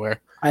going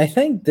anywhere? I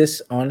think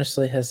this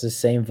honestly has the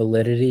same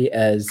validity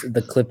as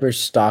the Clippers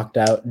stalked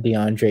out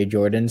DeAndre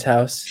Jordan's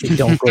house.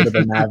 Don't go to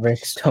the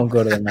Mavericks. Don't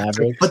go to the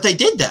Mavericks. But they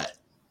did that.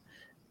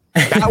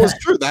 That was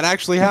true. That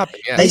actually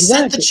happened. Yeah. They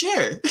sent the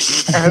chair.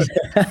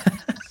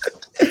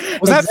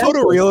 Was that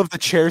photo real of the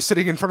chair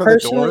sitting in front of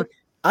the door?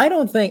 I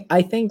don't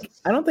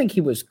think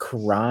he was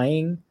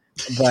crying,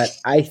 but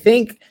I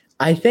think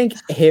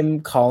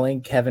him calling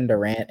Kevin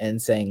Durant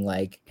and saying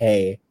like,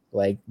 hey,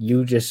 like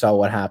you just saw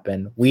what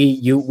happened. We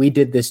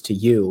did this to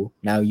you.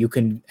 Now you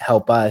can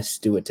help us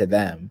do it to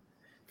them.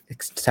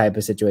 Type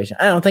of situation.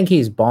 I don't think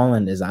he's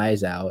bawling his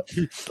eyes out,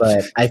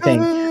 but I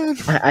think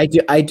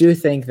I do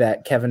think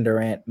that Kevin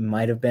Durant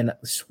might have been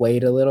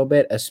swayed a little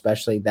bit,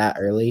 especially that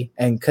early.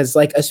 And because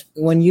like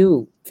when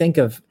you think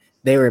of,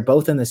 they were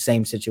both in the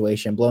same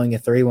situation, blowing a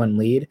 3-1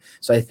 lead.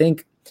 So I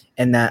think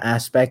in that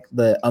aspect,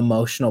 the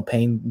emotional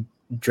pain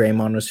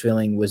Draymond was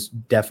feeling was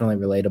definitely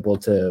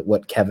relatable to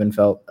what Kevin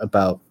felt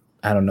about,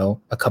 I don't know,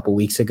 a couple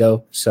weeks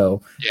ago.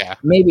 So yeah,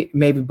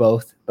 maybe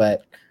both,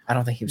 but I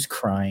don't think he was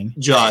crying.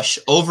 Josh,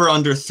 over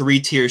under 3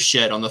 tears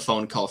shed on the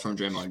phone call from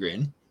Draymond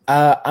Green.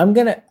 I'm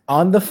gonna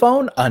on the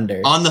phone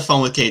under. On the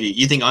phone with KD.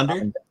 You think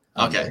under?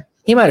 Okay.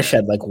 He might have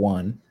shed like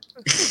one.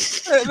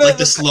 Like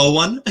the slow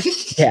one?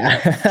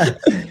 Yeah.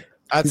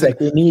 He's like,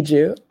 we need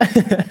you.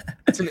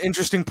 It's an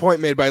interesting point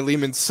made by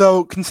Lehman.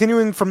 So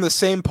continuing from the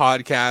same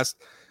podcast,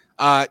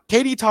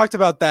 KD talked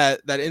about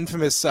that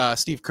infamous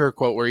Steve Kerr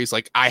quote where he's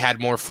like, I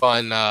had more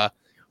fun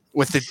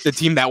with the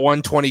team that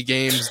won 20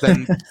 games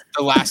than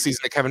the last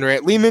season of Kevin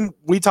Durant. Lehman,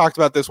 we talked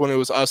about this when it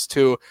was us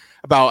too,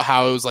 about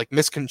how it was like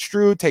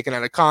misconstrued, taken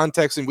out of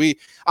context. And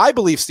I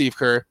believe Steve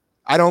Kerr.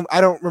 I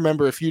don't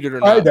remember if you did or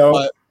not. I don't.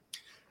 But,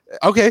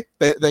 okay.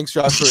 Thanks,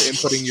 Josh, for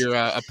inputting your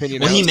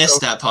opinion. Well, he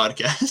missed that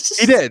podcast.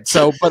 He did.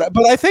 So, but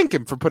I thank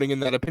him for putting in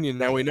that opinion.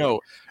 Now we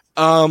know.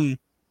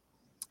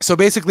 So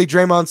basically,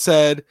 Draymond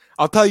said,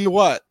 I'll tell you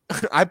what,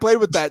 I played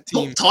with that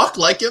team. Don't talk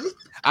like him.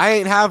 I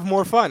ain't have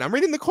more fun. I'm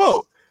reading the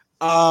quote.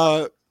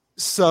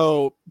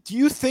 So do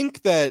you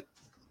think that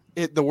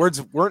the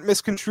words weren't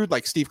misconstrued,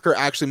 like Steve Kerr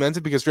actually meant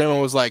it? Because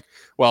Draymond was like,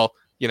 well,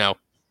 you know,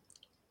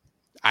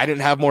 I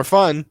didn't have more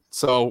fun.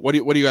 So what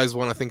do you guys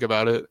want to think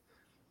about it?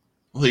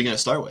 Who are you going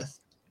to start with?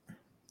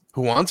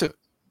 Who wants it?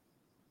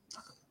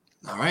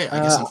 All right. I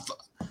guess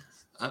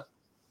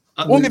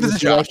we'll give it a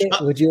shot.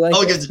 Would you like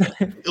we'll get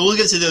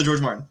to the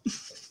George Martin.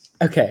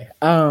 Okay.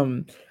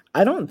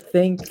 I don't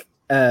think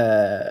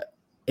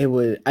it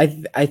was.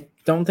 I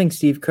don't think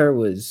Steve Kerr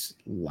was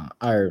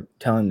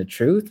telling the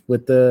truth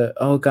with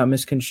it got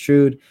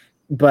misconstrued.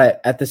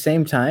 But at the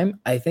same time,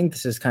 I think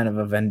this is kind of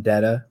a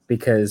vendetta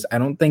because I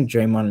don't think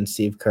Draymond and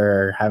Steve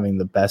Kerr are having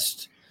the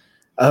best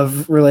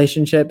of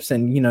relationships.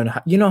 And you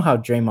know how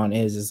Draymond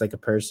is like a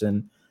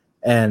person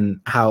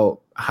and how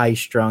high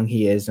strung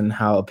he is and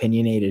how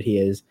opinionated he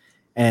is.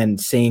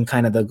 And seeing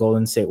kind of the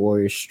Golden State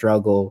Warriors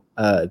struggle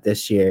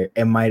this year,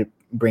 it might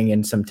bring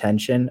in some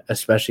tension,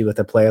 especially with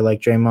a player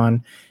like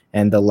Draymond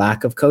and the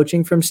lack of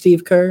coaching from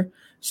Steve Kerr.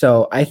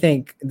 So I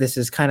think this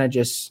is kind of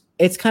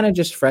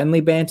just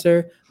friendly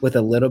banter with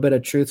a little bit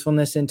of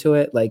truthfulness into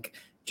it, like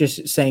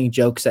just saying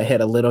jokes that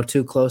hit a little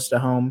too close to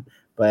home.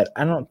 But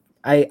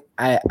I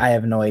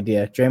have no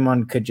idea.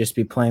 Draymond could just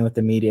be playing with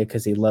the media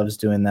because he loves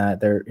doing that.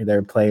 There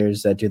are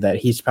players that do that.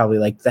 He's probably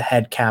like the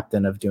head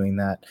captain of doing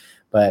that.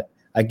 But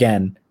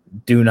again,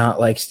 do not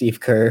like Steve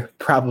Kerr.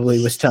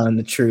 Probably was telling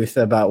the truth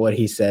about what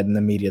he said in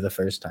the media the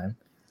first time.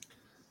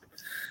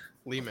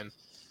 Lehman.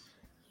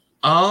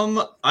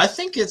 I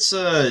think it's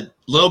a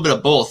little bit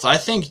of both. I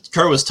think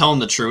Kerr was telling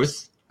the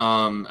truth.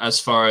 As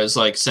far as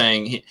like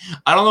saying,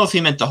 I don't know if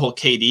he meant the whole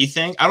KD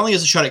thing. I don't think it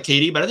was a shot at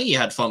KD, but I think he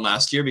had fun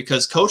last year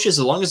because coaches,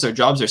 as long as their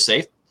jobs are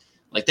safe,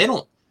 like they're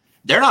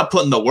not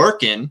putting the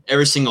work in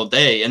every single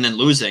day and then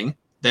losing.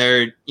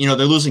 They're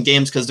losing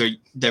games because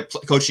they're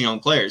coaching young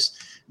players.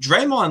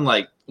 Draymond,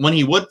 like when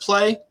he would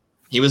play,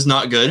 he was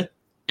not good.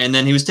 And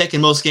then he was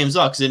taking most games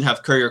off because he didn't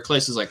have Curry or Clay.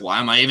 So he's like, why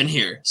am I even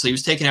here? So he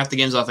was taking half the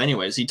games off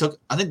anyways. He took,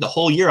 I think, the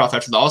whole year off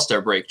after the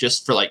All-Star break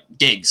just for like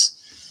gigs.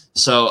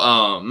 So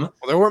well,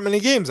 there weren't many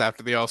games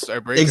after the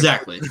All-Star break.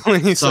 Exactly.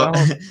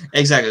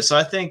 Exactly. So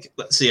I think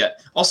let's see it.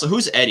 Also,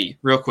 who's Eddie?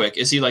 Real quick.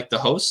 Is he like the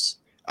host?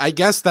 I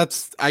guess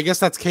that's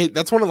Kate.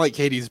 That's one of like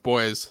Katie's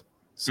boys.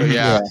 So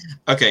yeah.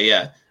 Okay,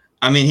 yeah.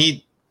 I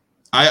mean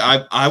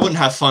I wouldn't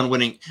have fun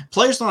winning.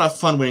 Players don't have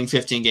fun winning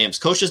 15 games.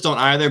 Coaches don't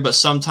either, but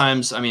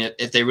sometimes, I mean,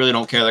 if they really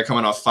don't care, they're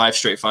coming off 5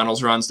 straight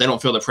finals runs. They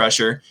don't feel the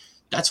pressure.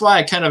 that's why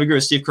I kind of agree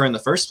with Steve Kerr in the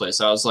first place.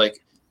 I was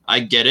like, I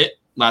get it.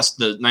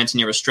 The 19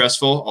 year was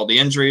stressful, all the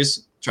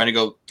injuries, trying to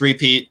go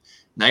three-peat.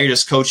 Now you're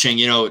just coaching,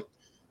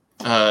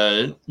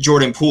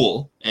 Jordan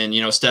Poole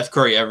and Steph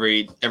Curry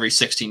every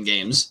 16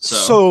 games.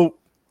 So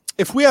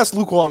if we ask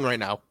Luke Walton right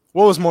now,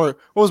 what was more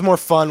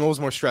fun? What was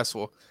more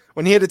stressful?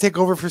 When he had to take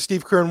over for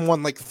Steve Kerr and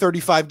won like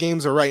 35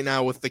 games, or right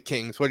now with the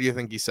Kings? What do you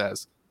think he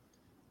says?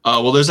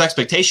 Well, there's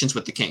expectations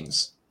with the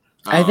Kings.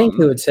 I think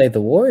he would say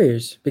the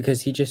Warriors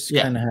because he just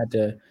kind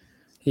of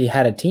he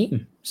had a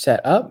team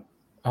set up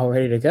all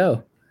ready to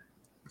go.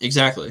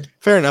 Exactly.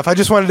 Fair enough. I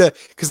just wanted to,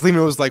 because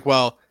Lehman was like,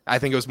 well, I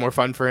think it was more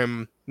fun for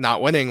him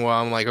not winning.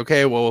 Well, I'm like,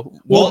 okay, well,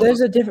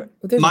 there's a different.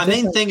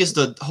 Main thing is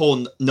the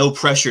whole no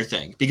pressure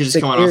thing because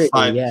he's coming off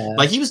 5. Yeah.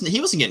 Like he wasn't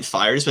getting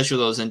fired, especially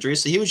with those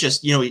injuries. So he was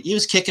just, he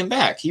was kicking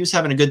back. He was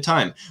having a good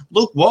time.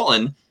 Luke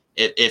Walton,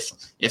 if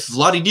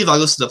Vlade Divac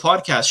listened to the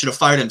podcast, should have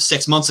fired him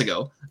 6 months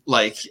ago.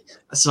 Like,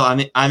 so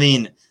I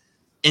mean,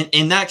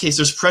 in that case,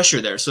 there's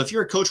pressure there. So if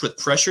you're a coach with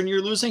pressure and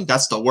you're losing,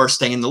 that's the worst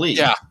thing in the league.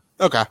 Yeah.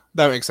 Okay,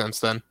 that makes sense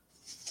then.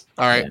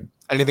 All right. Yeah.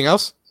 Anything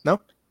else?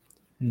 No.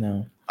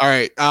 All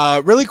right.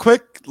 Really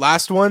quick,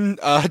 last one.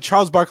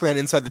 Charles Barkley on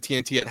Inside the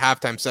TNT at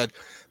halftime said,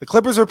 the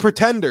Clippers are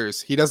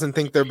pretenders. He doesn't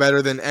think they're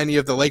better than any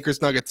of the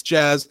Lakers, Nuggets,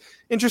 Jazz.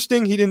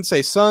 Interesting. He didn't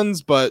say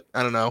Suns, but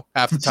I don't know.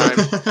 Half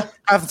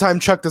the time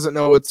Chuck doesn't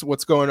know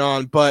what's going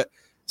on. But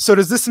so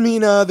does this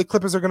mean the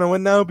Clippers are going to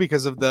win now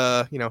because of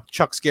the,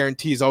 Chuck's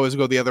guarantees always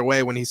go the other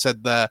way when he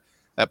said that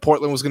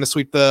Portland was going to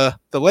sweep the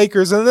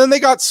Lakers, and then they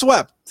got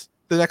swept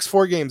the next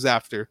 4 games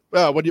after.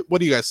 What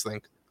do you guys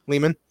think?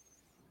 Lehman?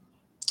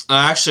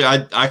 Actually,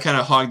 I kind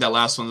of hogged that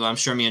last one. I'm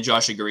sure me and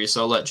Josh agree,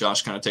 so I'll let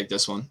Josh kind of take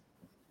this one.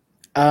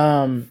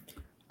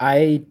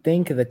 I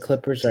think the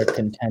Clippers are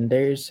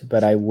contenders,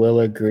 but I will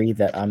agree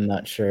that I'm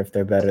not sure if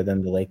they're better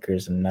than the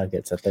Lakers and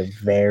Nuggets at their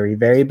very,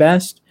 very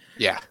best.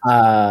 Yeah.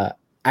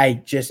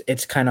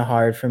 It's kind of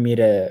hard for me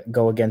to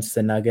go against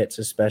the Nuggets,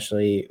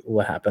 especially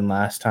what happened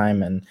last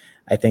time. And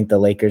I think the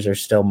Lakers are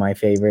still my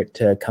favorite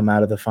to come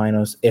out of the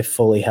finals if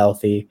fully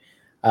healthy.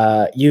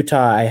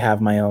 Utah, I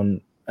have my own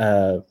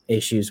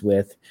issues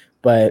with,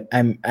 but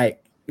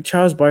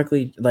Charles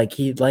Barkley,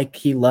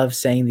 he loves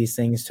saying these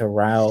things to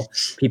rile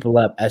people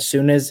up. As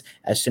soon as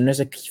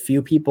a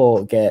few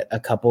people get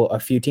a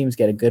few teams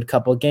get a good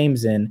couple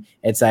games in,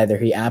 it's either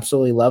he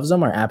absolutely loves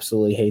them or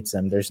absolutely hates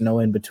them. There's no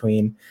in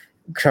between.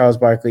 Charles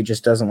Barkley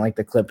just doesn't like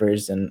the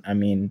Clippers, and I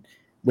mean,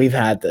 we've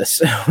had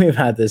this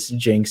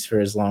jinx for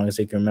as long as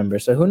we can remember.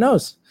 So who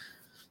knows?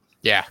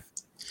 Yeah,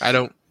 I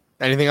don't.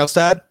 Anything else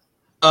to add?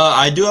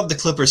 I do have the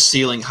Clippers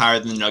ceiling higher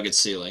than the Nuggets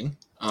ceiling.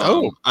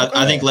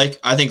 I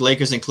think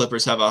Lakers and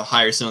Clippers have a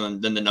higher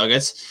ceiling than the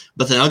Nuggets,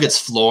 but the Nuggets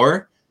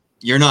floor,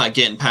 you're not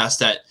getting past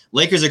that.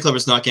 Lakers and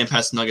Clippers not getting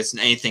past the Nuggets in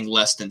anything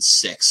less than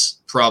 6,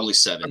 probably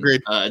 7.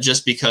 Agreed.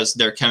 Just because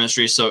their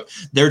chemistry. So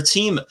their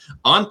team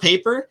on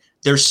paper,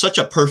 they're such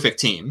a perfect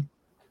team.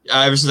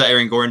 Ever since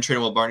Aaron Gordon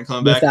traded Will Barton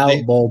coming back,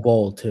 without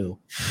Bol too.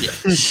 Yeah,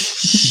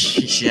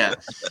 yeah,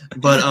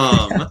 but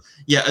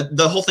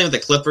the whole thing with the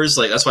Clippers,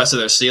 like that's why I said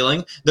their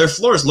ceiling, their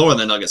floor is lower than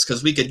the Nuggets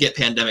because we could get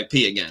Pandemic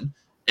P again,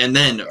 and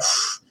then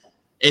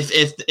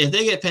if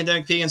they get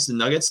Pandemic P against the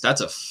Nuggets,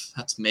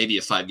 that's maybe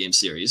a 5-game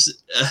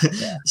series.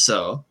 Yeah.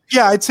 So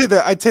yeah, I'd say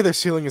their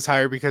ceiling is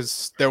higher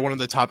because they're one of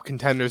the top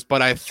contenders,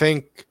 but I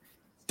think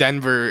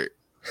Denver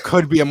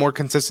could be a more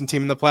consistent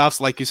team in the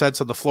playoffs, like you said.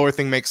 So the floor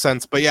thing makes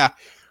sense, but yeah.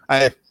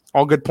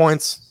 All good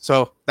points.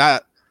 So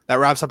that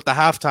wraps up the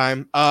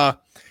halftime.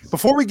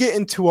 Before we get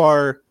into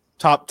our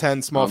top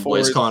 10 small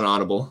forwards, boys calling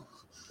audible.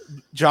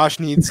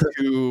 Josh needs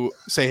to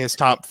say his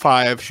top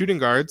 5 shooting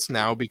guards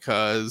now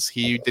because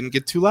he didn't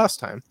get to last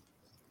time.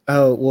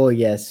 Oh, well,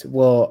 yes.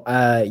 Well,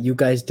 you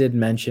guys did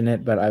mention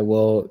it, but I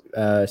will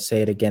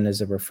say it again as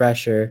a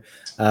refresher.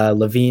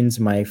 Levine's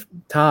my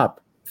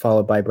top,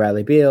 followed by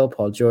Bradley Beal,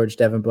 Paul George,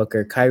 Devin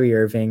Booker, Kyrie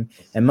Irving,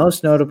 and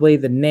most notably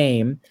the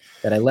name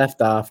that I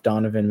left off,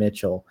 Donovan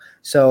Mitchell.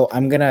 So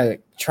I'm going to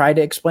try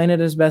to explain it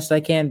as best I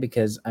can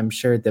because I'm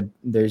sure that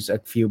there's a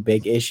few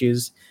big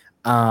issues.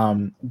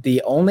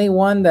 The only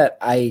one that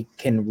I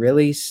can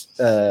really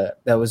that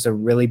was a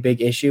really big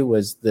issue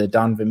was the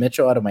Donovan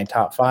Mitchell out of my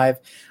top 5.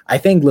 I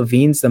think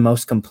Levine's the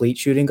most complete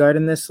shooting guard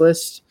in this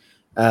list.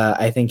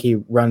 I think he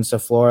runs the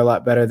floor a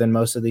lot better than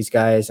most of these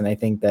guys, and I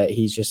think that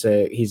he's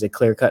a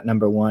clear-cut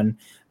number 1.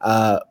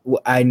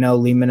 I know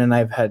Lehman and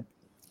I've had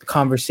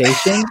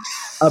conversation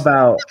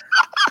about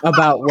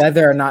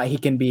whether or not he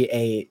can be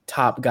a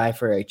top guy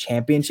for a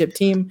championship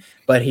team,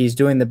 but he's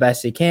doing the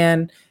best he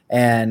can,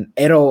 and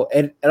it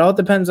all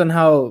depends on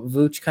how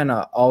Vooch kind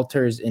of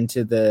alters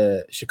into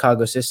the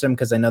Chicago system,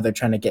 because I know they're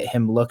trying to get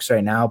him looks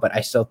right now, but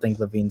I still think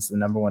Levine's the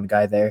number 1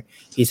 guy there.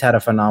 He's had a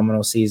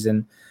phenomenal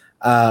season.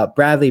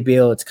 Bradley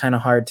Beal, it's kind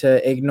of hard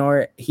to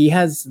ignore. He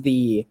has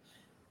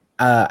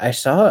I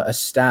saw a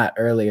stat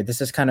earlier.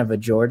 This is kind of a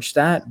George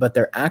stat, but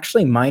they're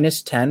actually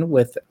 -10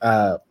 with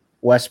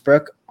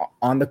Westbrook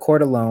on the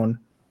court alone.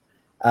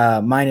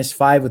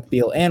 -5 with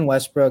Beal and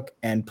Westbrook,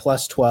 and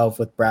 +12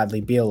 with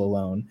Bradley Beal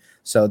alone.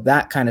 So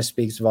that kind of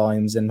speaks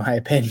volumes, in my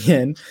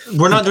opinion.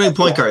 We're not doing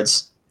point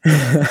guards. He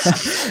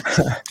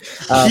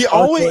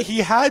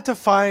had to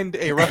find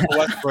a Russell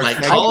Westbrook.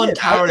 Like Colin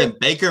Coward and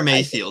Baker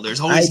Mayfield.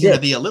 There's always going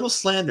to be a little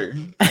slander.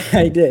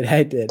 I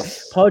did.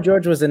 Paul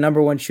George was the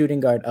 #1 shooting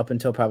guard up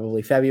until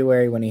probably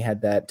February when he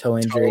had that toe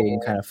injury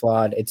and kind of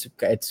flawed.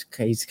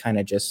 He's kind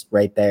of just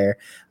right there.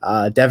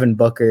 Devin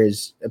Booker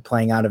is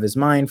playing out of his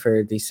mind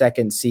for the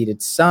second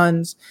seeded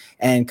Suns,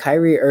 and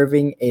Kyrie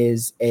Irving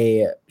is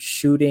a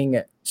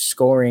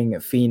scoring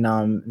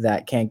phenom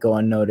that can't go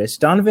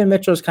unnoticed. Donovan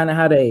Mitchell's kind of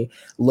had a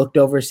looked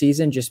over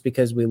season just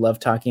because we love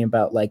talking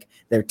about like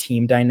their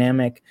team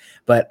dynamic,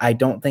 but I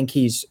don't think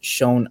he's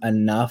shown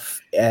enough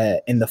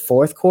in the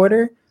fourth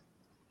quarter.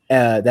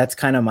 That's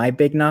kind of my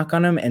big knock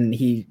on him, and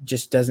he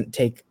just doesn't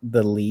take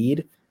the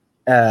lead.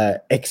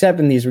 Except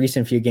in these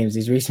recent few games.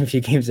 These recent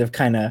few games have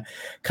kind of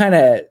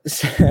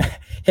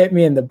hit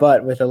me in the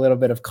butt with a little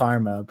bit of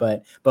karma.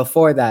 But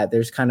before that,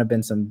 there's kind of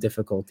been some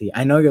difficulty.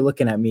 I know you're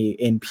looking at me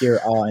in pure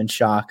awe and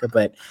shock,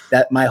 but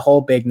that my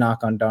whole big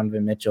knock on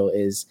Donovan Mitchell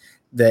is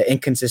the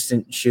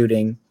inconsistent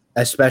shooting,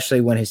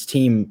 especially when his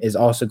team is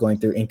also going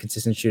through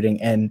inconsistent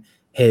shooting, and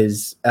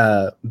his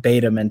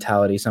beta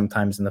mentality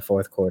sometimes in the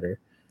fourth quarter.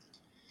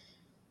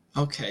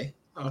 Okay,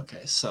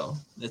 so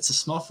it's a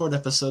small forward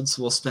episode,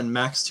 so we'll spend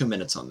max 2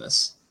 minutes on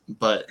this.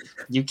 But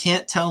you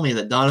can't tell me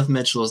that Donovan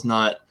Mitchell is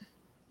not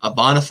a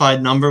bona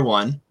fide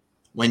 #1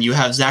 when you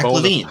have Zach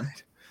LaVine,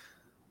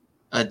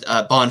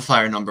 a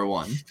bonfire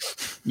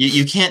 #1.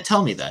 You can't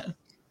tell me that.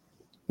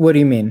 What do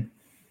you mean?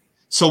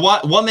 So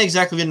what makes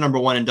Zach LaVine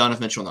 #1 and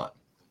Donovan Mitchell not?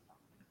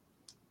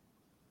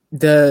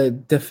 The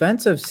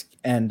defensive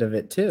end of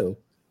it too.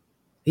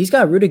 He's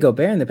got Rudy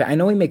Gobert in the I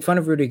know we make fun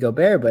of Rudy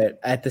Gobert, but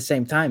at the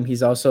same time,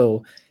 he's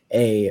also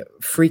a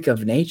freak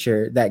of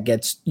nature that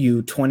gets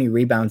you 20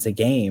 rebounds a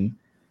game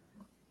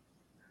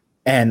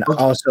and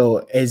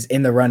also is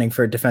in the running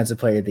for Defensive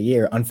Player of the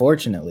Year,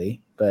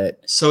 unfortunately. But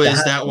so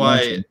is that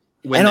why?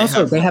 And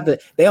also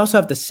they also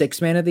have the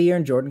 6th Man of the Year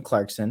in Jordan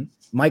Clarkson.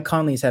 Mike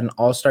Conley's had an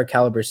all-star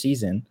caliber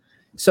season.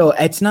 So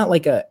it's not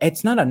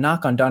a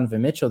knock on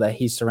Donovan Mitchell that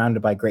he's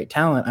surrounded by great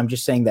talent. I'm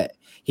just saying that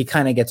he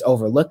kind of gets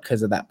overlooked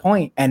because of that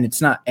point. And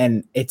it's not a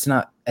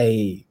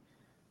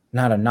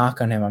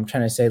knock on him. I'm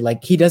trying to say,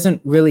 like, he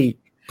doesn't really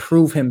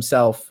prove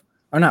himself,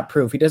 or not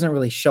prove, he doesn't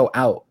really show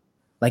out.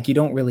 Like, you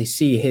don't really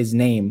see his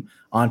name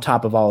on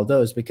top of all of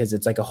those because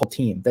it's like a whole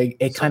team.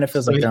 It kind of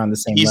feels like they're on the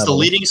same level. He's the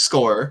leading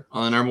scorer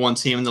on the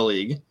 #1 team in the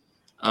league.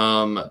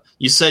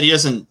 You said he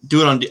doesn't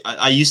do it on.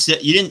 You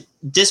said you didn't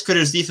discredit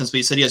his defense, but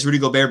you said he has Rudy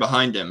Gobert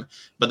behind him.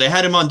 But they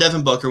had him on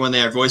Devin Booker when they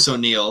had Royce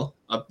O'Neal,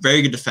 a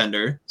very good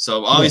defender.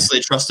 So obviously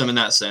trust him in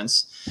that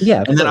sense.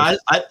 Yeah. And then I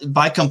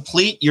by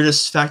complete, you're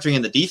just factoring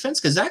in the defense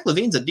because Zach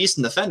LaVine's a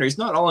decent defender. He's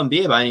not all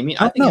NBA by any means.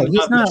 I think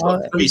he's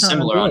pretty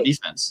similar on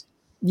defense.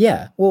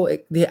 Yeah, well,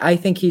 I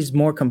think he's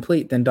more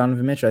complete than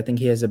Donovan Mitchell. I think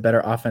he has a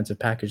better offensive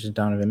package than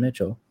Donovan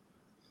Mitchell.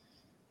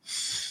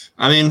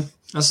 I mean,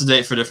 that's a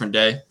date for a different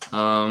day.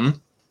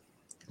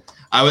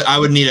 I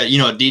would need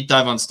a deep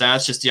dive on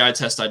stats. Just the eye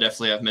test, I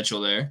definitely have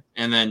Mitchell there,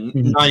 and then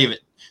not even.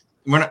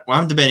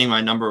 I'm debating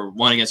my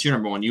 #1 against your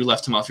 #1. You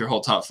left him off your whole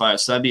top 5,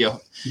 so that'd be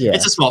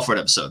it's a small forward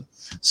episode.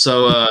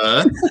 So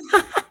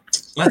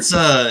let's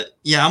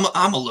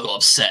I'm a little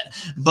upset,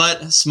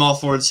 but small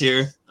forwards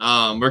here.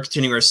 We're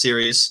continuing our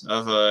series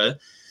of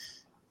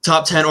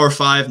top 10 or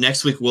 5.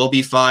 Next week will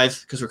be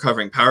 5 because we're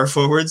covering power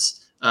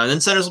forwards.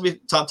 Then centers will be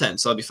top 10,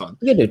 so that'll be fun.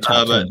 We could do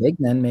top 10 big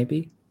men,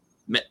 maybe.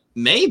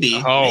 Maybe.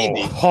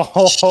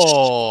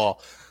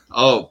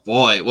 Oh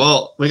boy.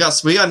 Well, we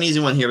got an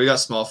easy one here. We got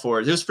small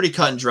forwards. It was pretty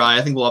cut and dry.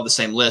 I think we'll have the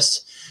same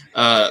list.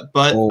 But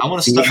I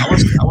want to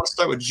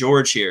start with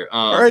George here.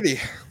 Alrighty.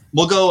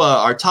 We'll go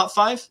our top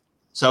 5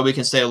 so we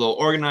can stay a little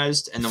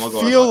organized, and then we'll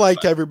go. Feel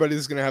like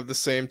everybody's gonna have the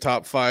same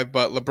top 5,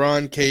 but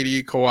LeBron,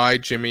 KD,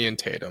 Kawhi, Jimmy, and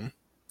Tatum.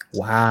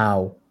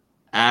 Wow.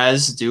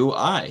 As do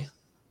I.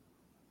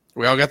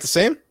 We all got the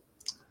same?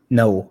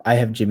 No, I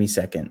have Jimmy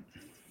second.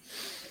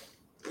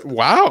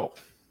 Wow.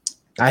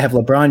 I have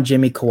LeBron,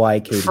 Jimmy,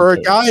 Kawhi, KD. For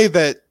a guy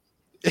that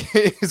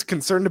is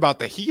concerned about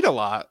the Heat a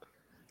lot,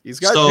 he's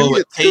got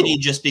KD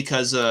just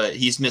because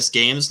he's missed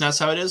games and that's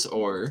how it is,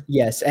 or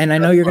yes. And I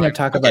know you're going to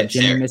talk about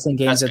Jimmy missing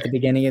games at the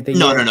beginning of the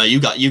year. No,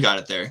 you got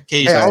it there.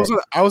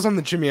 I was on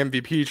the Jimmy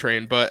MVP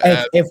train, but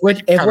if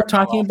we're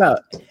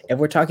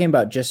talking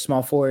about just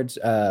small forwards,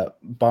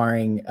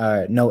 barring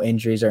no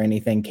injuries or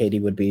anything,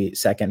 KD would be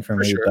second for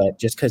me. Sure. But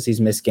just because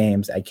he's missed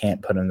games, I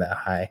can't put him that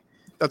high.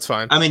 That's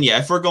fine. I mean, yeah,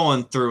 if we're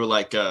going through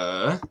like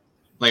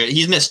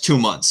he's missed 2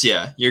 months,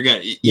 you're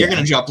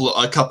gonna drop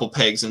a couple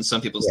pegs in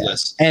some people's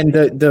lists. And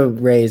the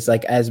Rays,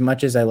 like, as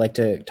much as I like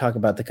to talk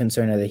about the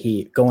concern of the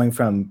Heat, going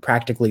from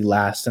practically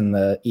last in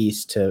the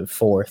East to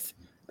 4th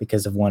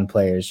because of one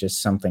player is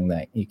just something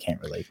that you can't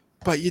relate.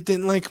 But you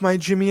didn't like my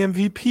Jimmy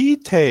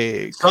MVP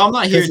take. So I'm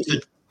not here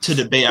to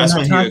debate. I just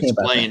want to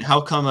explain how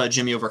come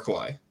Jimmy over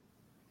Kawhi.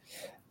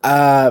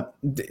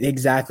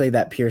 Exactly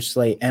that pure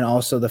slate, and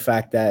also the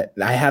fact that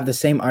I have the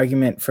same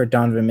argument for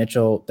Donovan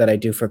Mitchell that I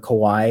do for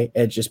Kawhi.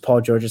 It's just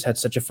Paul George has had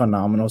such a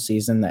phenomenal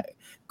season that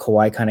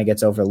Kawhi kind of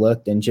gets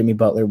overlooked, and Jimmy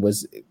Butler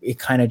it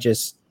kind of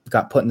just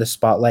got put in the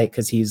spotlight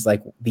because he's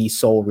like the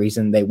sole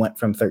reason they went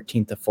from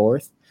 13th to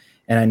 4th.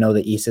 And I know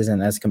the East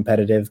isn't as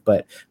competitive,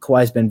 but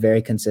Kawhi's been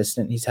very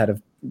consistent. He's had a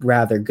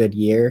rather good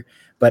year,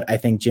 but I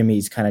think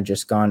Jimmy's kind of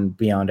just gone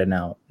beyond a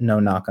now. No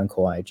knock on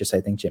Kawhi, just I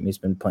think Jimmy's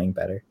been playing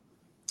better.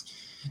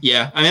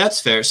 Yeah, I mean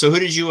that's fair. So who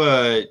did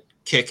you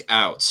kick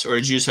out, or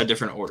did you just have a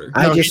different order?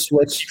 I just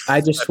switched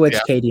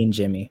KD and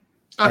Jimmy.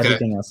 Okay.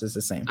 Everything else is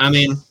the same. I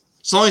mean,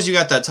 as long as you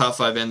got that top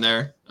 5 in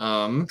there,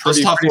 those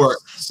top four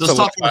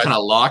kind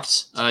of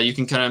locked. You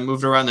can kind of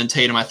move it around. Then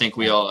Tatum, I think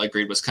we all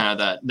agreed was kind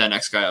of that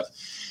next guy up.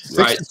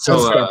 Right.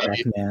 So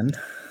man,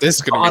 this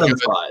is gonna bottom be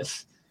good.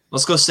 5.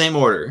 Let's go same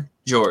order.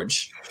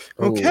 George.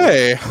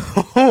 Okay.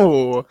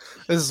 Oh,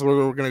 this is where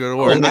we're gonna go to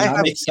work. I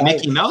have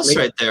Mickey Mouse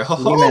right there.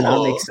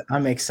 Man,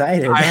 I'm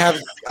excited.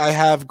 I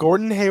have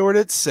Gordon Hayward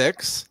at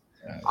 6.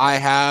 I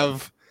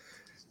have.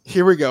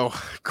 Here we go.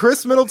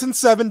 Chris Middleton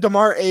 7,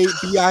 DeMar 8,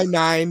 BI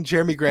 9,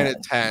 Jeremy Grant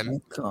at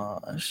 10. Oh,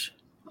 gosh.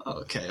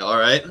 Okay. All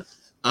right.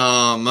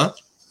 I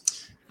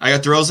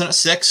got DeRozan at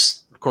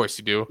 6. Of course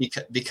you do.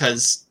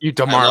 Because you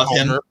DeMar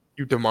Homer.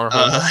 You DeMar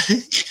Homer.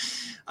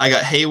 I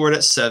got Hayward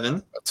at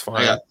 7. That's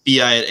fine. I got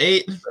BI at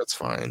 8. That's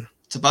fine.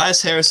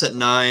 Tobias Harris at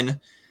 9.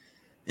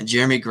 And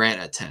Jeremy Grant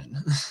at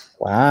 10.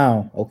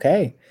 Wow.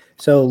 Okay.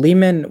 So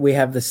Lehman, we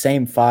have the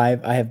same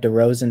 5. I have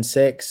DeRozan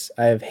 6.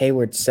 I have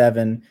Hayward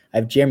 7. I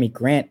have Jeremy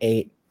Grant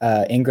 8.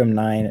 Ingram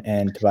 9.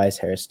 And Tobias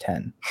Harris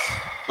 10.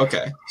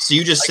 Okay. So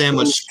you just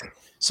sandwiched.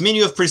 So me and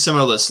you have pretty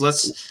similar lists.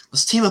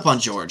 Let's team up on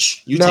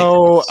George.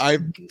 I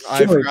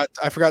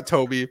forgot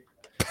Toby.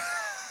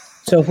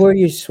 So who are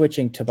you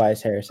switching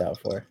Tobias Harris out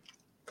for?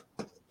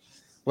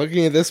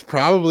 Looking at this,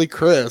 probably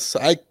Chris.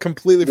 I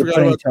completely forgot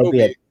about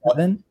Toby. At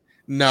 7?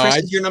 No, Chris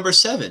is your number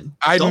 7.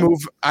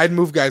 I'd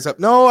move guys up.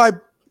 No,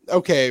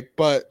 okay,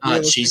 but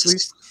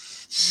Jesus.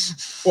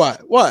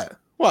 What?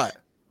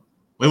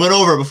 We went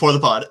over before the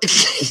pod.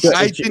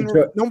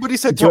 Nobody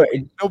said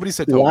Toby. Nobody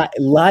said Toby.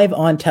 Live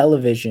on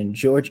television,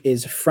 George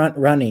is front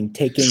running,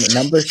 taking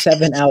number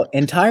 7 out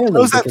entirely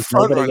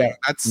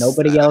because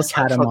nobody else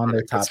had him on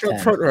their top 10.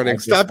 Front running.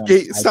 Stop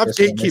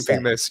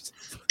gatekeeping this.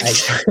 I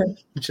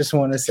just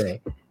want to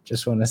say.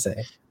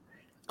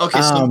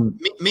 Okay, so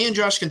me and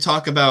Josh can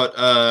talk about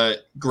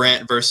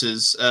Grant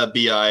versus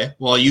BI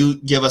while you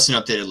give us an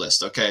updated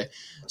list. Okay,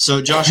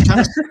 so Josh,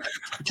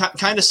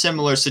 kind of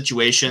similar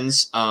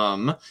situations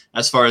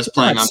as far as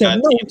playing on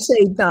bad teams.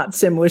 Say not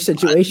similar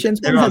situations.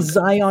 One has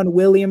Zion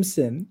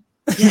Williamson.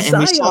 Yeah, and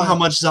we saw how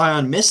much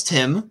Zion missed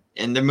him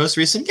in their most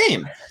recent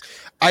game.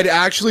 I'd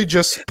actually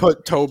just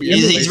put Toby.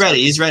 He's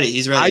ready.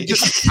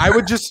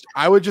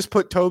 I would just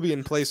put Toby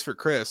in place for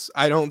Chris.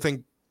 I don't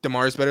think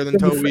DeMar's better than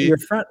Toby. You're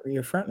front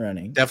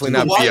running. Definitely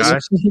not BI.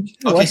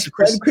 Okay, so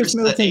Chris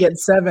Middleton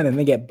gets 7 and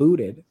they get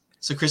booted.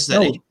 So Chris is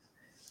at 8.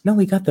 No,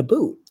 he got the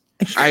boot.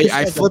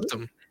 I flipped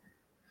him.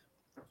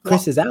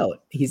 Chris is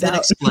out. He's out.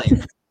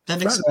 Explain.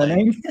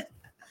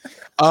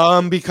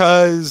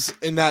 Because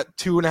in that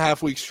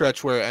 2.5 week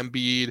stretch where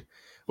Embiid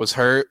was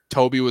hurt,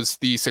 Toby was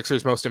the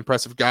Sixers' most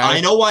impressive guy.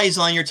 I know why he's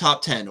on your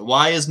top 10.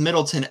 Why is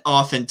Middleton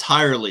off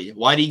entirely?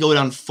 Why did he go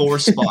down 4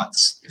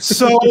 spots?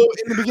 So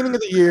in the beginning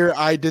of the year,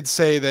 I did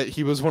say that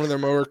he was one of their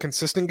more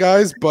consistent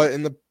guys, but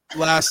in the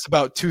last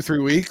about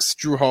 2-3 weeks,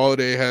 Drew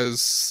Holiday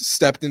has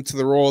stepped into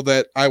the role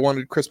that I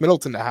wanted Chris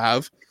Middleton to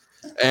have.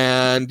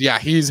 And yeah,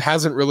 he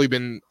hasn't really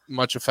been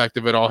much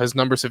effective at all. His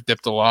numbers have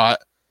dipped a lot.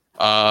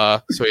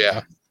 So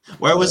yeah.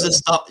 Where was this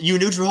stop? You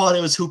knew Drew Holiday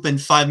was hooping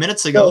 5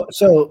 minutes ago.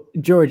 So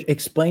George,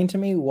 explain to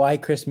me why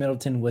Chris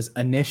Middleton was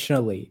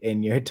initially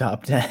in your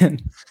top 10.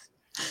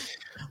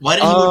 Why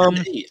didn't he move down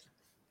to 8?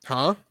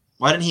 Huh?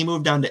 Why didn't he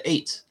move down to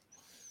 8?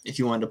 If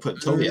you wanted to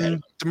put Toby ahead of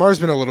him. DeMar's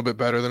been a little bit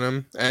better than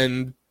him,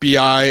 and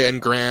BI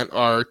and Grant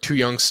are 2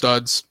 young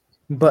studs.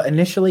 But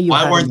initially,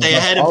 why weren't they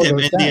ahead of him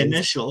in the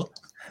initial?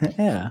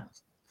 Yeah.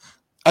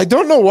 I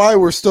don't know why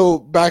we're still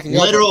backing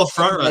up. Literal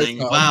front running.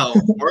 Wow.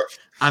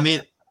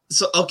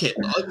 So, okay,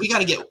 we got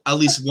to get at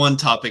least one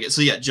topic.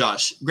 So, yeah,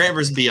 Josh, Grant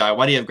versus BI.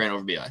 Why do you have Grant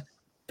over BI?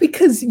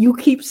 Because you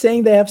keep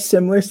saying they have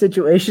similar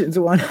situations.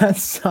 One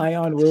has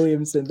Zion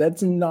Williamson.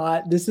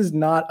 This is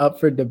not up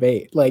for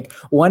debate. Like,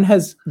 one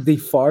has the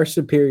far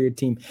superior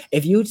team.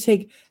 If you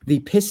take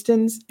the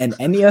Pistons and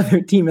any other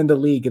team in the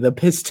league, the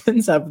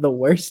Pistons have the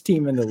worst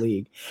team in the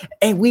league.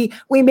 And we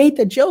made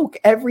the joke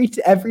every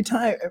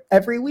time,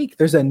 every week.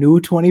 There's a new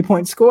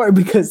 20-point score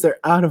because they're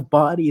out of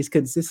bodies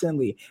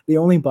consistently. The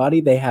only body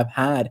they have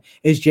had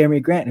is Jeremy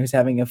Grant, who's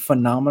having a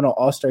phenomenal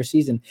all-star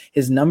season.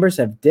 His numbers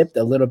have dipped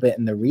a little bit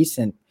in the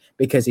recent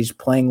because he's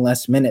playing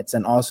less minutes,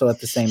 and also at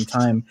the same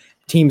time,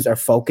 teams are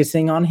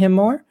focusing on him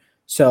more.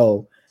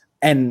 So,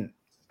 and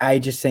I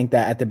just think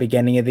that at the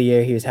beginning of the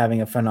year, he was having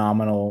a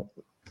phenomenal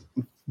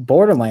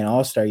borderline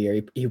all-star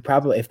year. He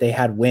probably, if they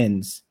had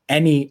wins,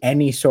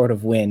 any sort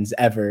of wins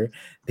ever,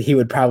 he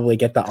would probably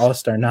get the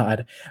all-star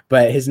nod.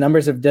 But his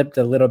numbers have dipped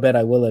a little bit,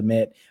 I will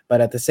admit.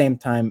 But at the same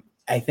time,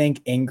 I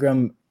think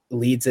Ingram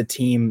leads a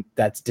team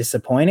that's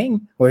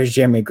disappointing, whereas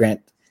Jeremy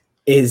Grant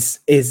is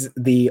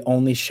the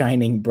only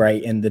shining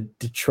bright in the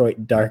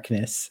Detroit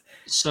darkness.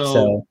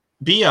 So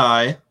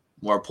BI,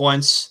 more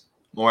points,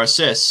 more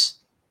assists.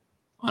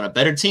 On a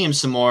better team,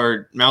 some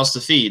more mouths to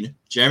feed.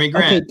 Jeremy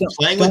Grant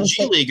playing with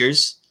G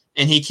Leaguers,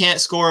 and he can't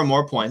score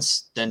more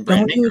points than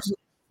Brandon Ingram.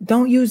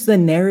 Don't use the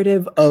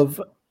narrative of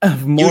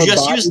more. You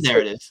just use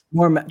narrative.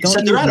 You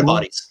said they're out of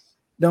bodies.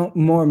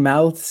 More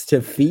mouths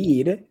to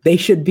feed. They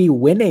should be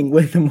winning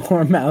with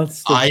more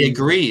mouths to feed. I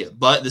agree,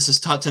 but this is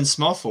top 10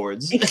 small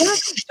forwards.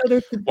 Exactly.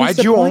 So why'd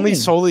you only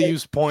solely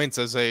use points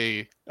as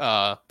a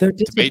they're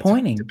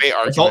disappointing debate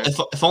argument?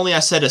 If only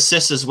I said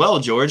assists as well,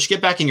 George.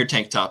 Get back in your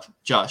tank top,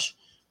 Josh.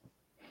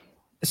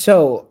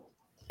 So,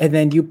 and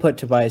then you put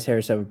Tobias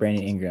Harris over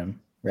Brandon Ingram,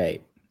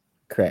 right?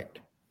 Correct.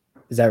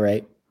 Is that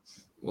right?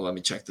 Well, let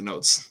me check the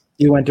notes.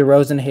 You went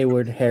DeRozan,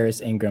 Hayward, Harris,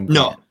 Ingram, Grant.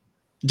 No.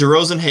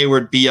 DeRozan,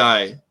 Hayward,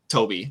 BI,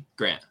 Toby,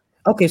 Grant.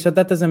 Okay, so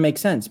that doesn't make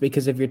sense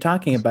because if you're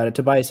talking about it,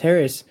 Tobias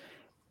Harris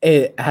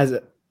has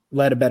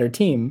led a better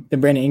team than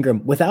Brandon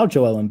Ingram without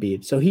Joel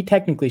Embiid. So he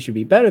technically should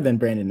be better than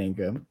Brandon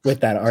Ingram with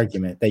that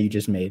argument that you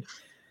just made.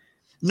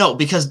 No,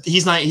 because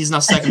he's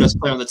not second best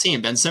player on the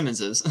team. Ben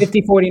Simmons is.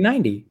 50, 40,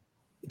 90.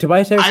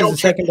 Tobias Harris is the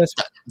second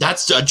best.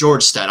 That's a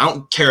George stat. I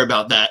don't care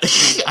about that.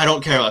 I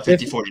don't care about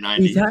 50, 40,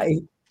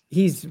 90.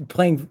 He's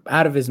playing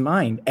out of his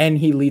mind, and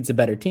he leads a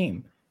better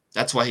team.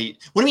 That's why he.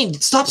 What do you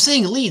mean? Stop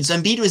saying leads.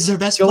 Embiid was their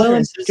best player. Joel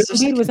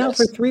Embiid was out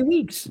for 3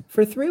 weeks.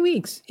 For 3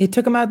 weeks, it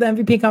took him out of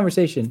the MVP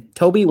conversation.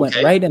 Toby went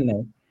right in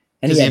there,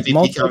 and his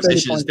MVP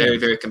conversation is very,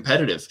 very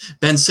competitive.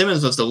 Ben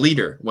Simmons was the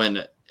leader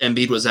when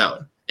Embiid was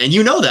out, and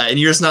you know that, and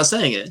you're just not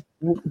saying it.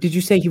 Did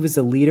you say he was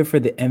the leader for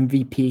the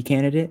MVP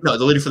candidate? No,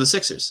 the leader for the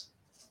Sixers.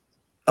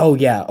 Oh,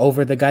 yeah,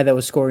 over the guy that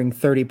was scoring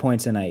 30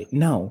 points a night.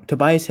 No,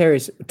 Tobias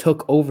Harris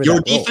took over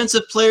Your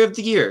defensive player of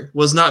the year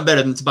was not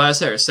better than Tobias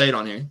Harris. Say it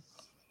on here.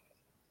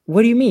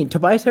 What do you mean?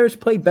 Tobias Harris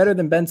played better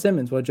than Ben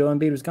Simmons while Joel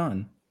Embiid was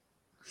gone.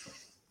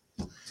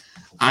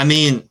 I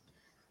mean,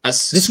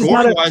 this is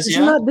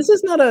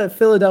not a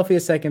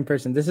Philadelphia second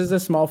person. This is a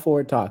small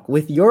forward talk.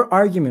 With your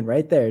argument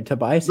right there,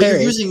 Tobias Harris.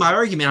 You're using my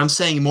argument. I'm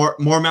saying more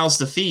mouths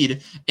to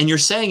feed, and you're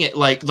saying it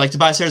like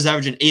Tobias Harris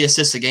averaging 8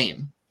 assists a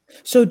game.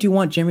 So do you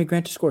want Jeremy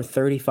Grant to score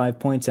 35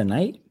 points a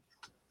night?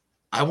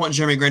 I want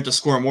Jeremy Grant to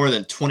score more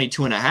than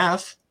 22 and a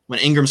half when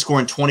Ingram's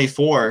scoring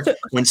 24,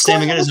 when Sam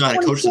McGinn doesn't know how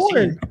to coach the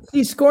team.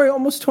 He's scoring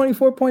almost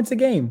 24 points a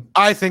game.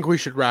 I think we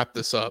should wrap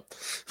this up.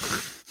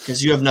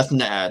 Because you have nothing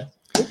to add.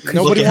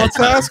 Nobody wants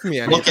to ask me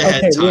anything. Look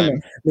ahead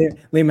time.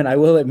 Lehman, I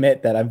will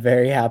admit that I'm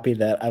very happy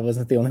that I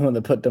wasn't the only one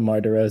that put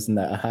DeMar DeRozan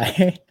that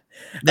high.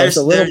 I was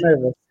a little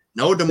nervous.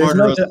 No DeMar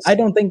DeRozan. I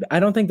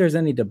don't think there's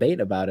any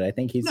debate about it. I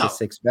think he's the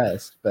sixth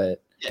best,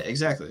 but yeah,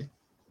 exactly.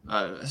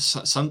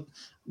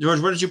 George,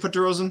 where did you put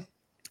DeRozan?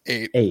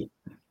 8.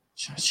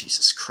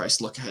 Jesus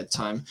Christ! Look ahead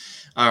time.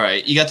 All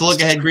right, you got the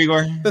look ahead,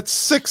 Grigor. That's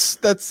 6.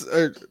 That's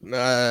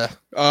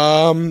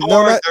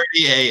 4:30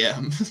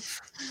 a.m.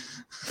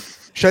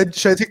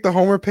 Should I take the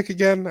homer pick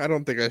again? I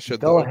don't think I should.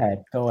 Go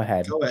ahead.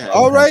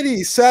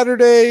 Alrighty,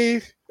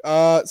 Saturday,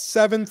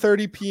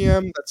 7:30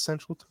 p.m. That's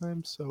Central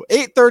Time, so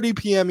 8:30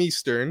 p.m.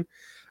 Eastern.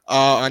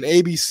 On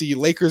ABC,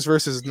 Lakers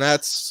versus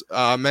Nets.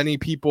 Many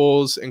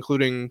people's,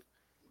 including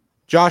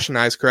Josh and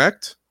I's,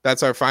 correct?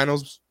 That's our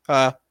finals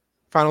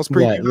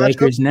preview.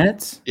 Lakers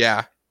Nets?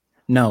 Yeah.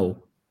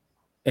 No,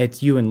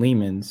 it's you and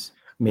Lehman's.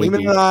 Maybe.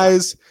 Lehman and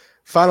I's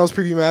finals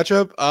preview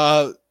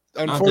matchup.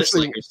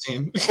 Unfortunately,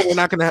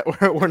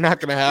 we're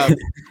not gonna have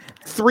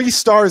 3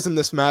 stars in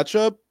this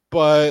matchup,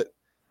 but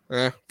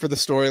for the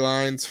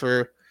storylines,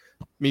 for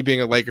me being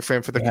a Laker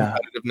fan, for the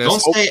competitiveness. Don't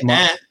say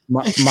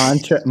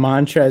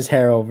Montrezl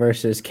Harrell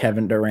versus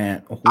Kevin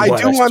Durant. I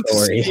do want to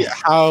see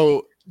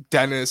how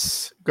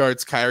Dennis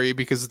guards Kyrie,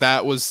 because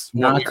that was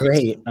not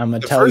great. I'm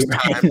gonna tell you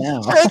right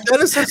now. I'll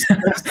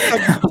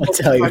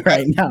tell you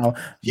right now.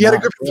 He had a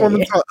good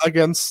performance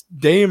against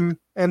Dame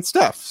and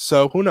Steph,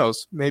 so who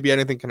knows? Maybe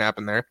anything can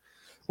happen there.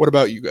 What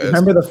about you guys?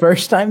 Remember the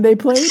first time they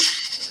played?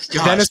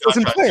 Dennis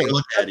wasn't playing.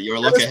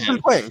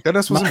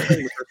 Dennis wasn't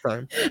playing the first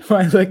time.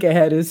 My look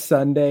ahead is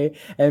Sunday,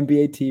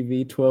 NBA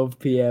TV, 12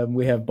 p.m.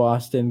 We have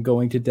Boston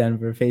going to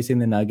Denver, facing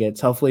the Nuggets.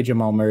 Hopefully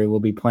Jamal Murray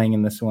will be playing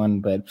in this one,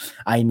 but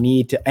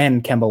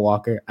and Kemba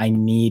Walker, I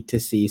need to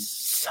see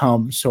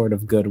some sort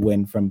of good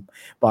win from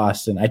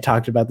Boston. I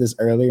talked about this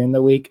earlier in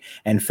the week,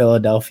 and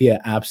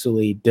Philadelphia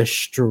absolutely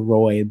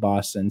destroyed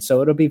Boston.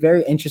 So it'll be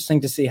very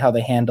interesting to see how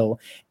they handle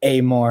a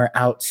more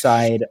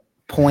outside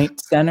point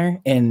center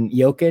in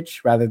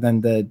Jokic rather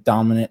than the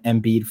dominant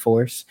Embiid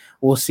force.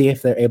 We'll see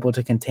if they're able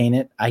to contain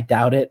it. I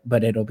doubt it,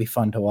 but it'll be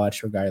fun to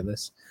watch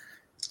regardless.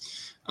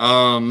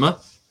 I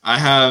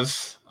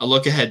have a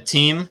look ahead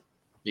team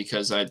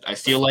because I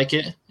feel like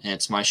it, and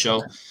it's my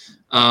show.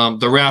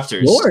 The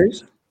Raptors.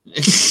 Yours?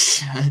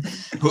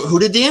 Who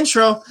did the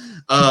intro?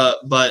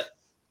 But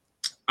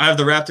I have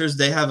the Raptors.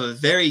 They have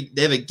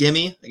a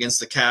gimme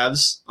against the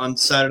Cavs on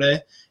Saturday,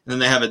 and then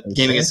they have a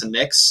game against the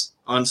Knicks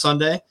on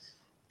Sunday.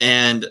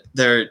 And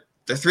they're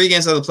 3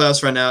 games out of the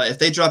playoffs right now. If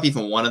they drop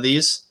even one of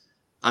these,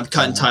 I'm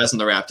cutting ties on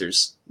the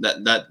Raptors.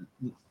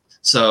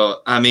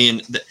 So I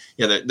mean,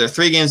 they're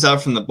 3 games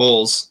out from the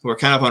Bulls, who are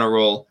kind of on a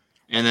roll.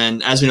 And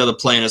then, as we know, the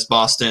play-in is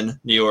Boston,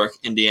 New York,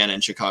 Indiana,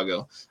 and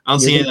Chicago. I don't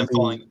see any of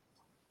them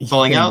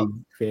falling out.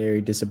 Very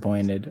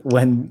disappointed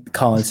when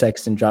Colin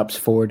Sexton drops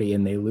 40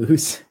 and they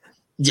lose.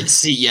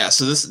 Yeah.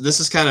 So this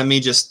is kind of me.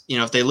 Just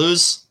if they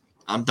lose,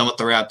 I'm done with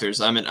the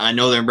Raptors. I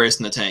know they're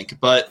embracing the tank,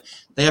 but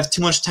they have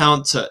too much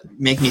talent to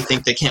make me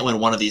think they can't win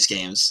one of these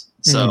games.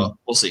 So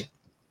we'll see.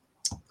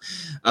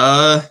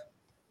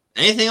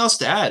 Anything else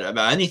to add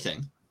about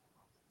anything?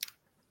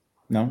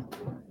 No.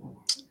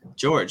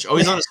 George,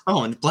 he's on his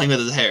phone playing with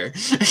his hair.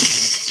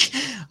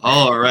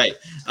 All right.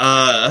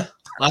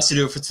 Last to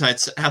do it for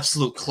tonight's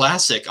absolute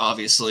classic,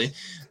 obviously.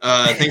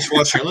 Thanks for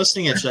watching and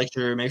listening. If you'd like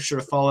to make sure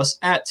to follow us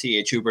at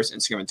THUbers,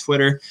 Instagram and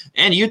Twitter,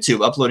 and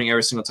YouTube, uploading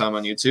every single time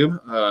on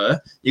YouTube.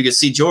 You can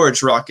see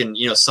George rocking,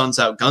 Suns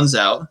Out, Guns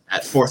Out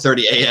at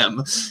 4:30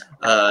 a.m.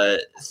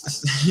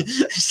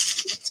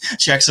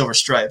 Checks over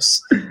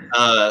stripes.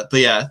 But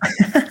yeah,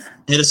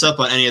 hit us up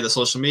on any of the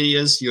social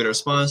medias. You get a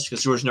response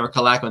because George never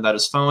collect without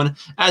his phone.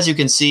 As you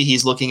can see,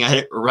 he's looking at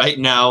it right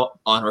now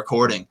on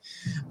recording.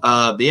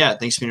 But yeah,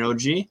 thanks for being an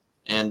OG,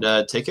 and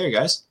take care,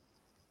 guys.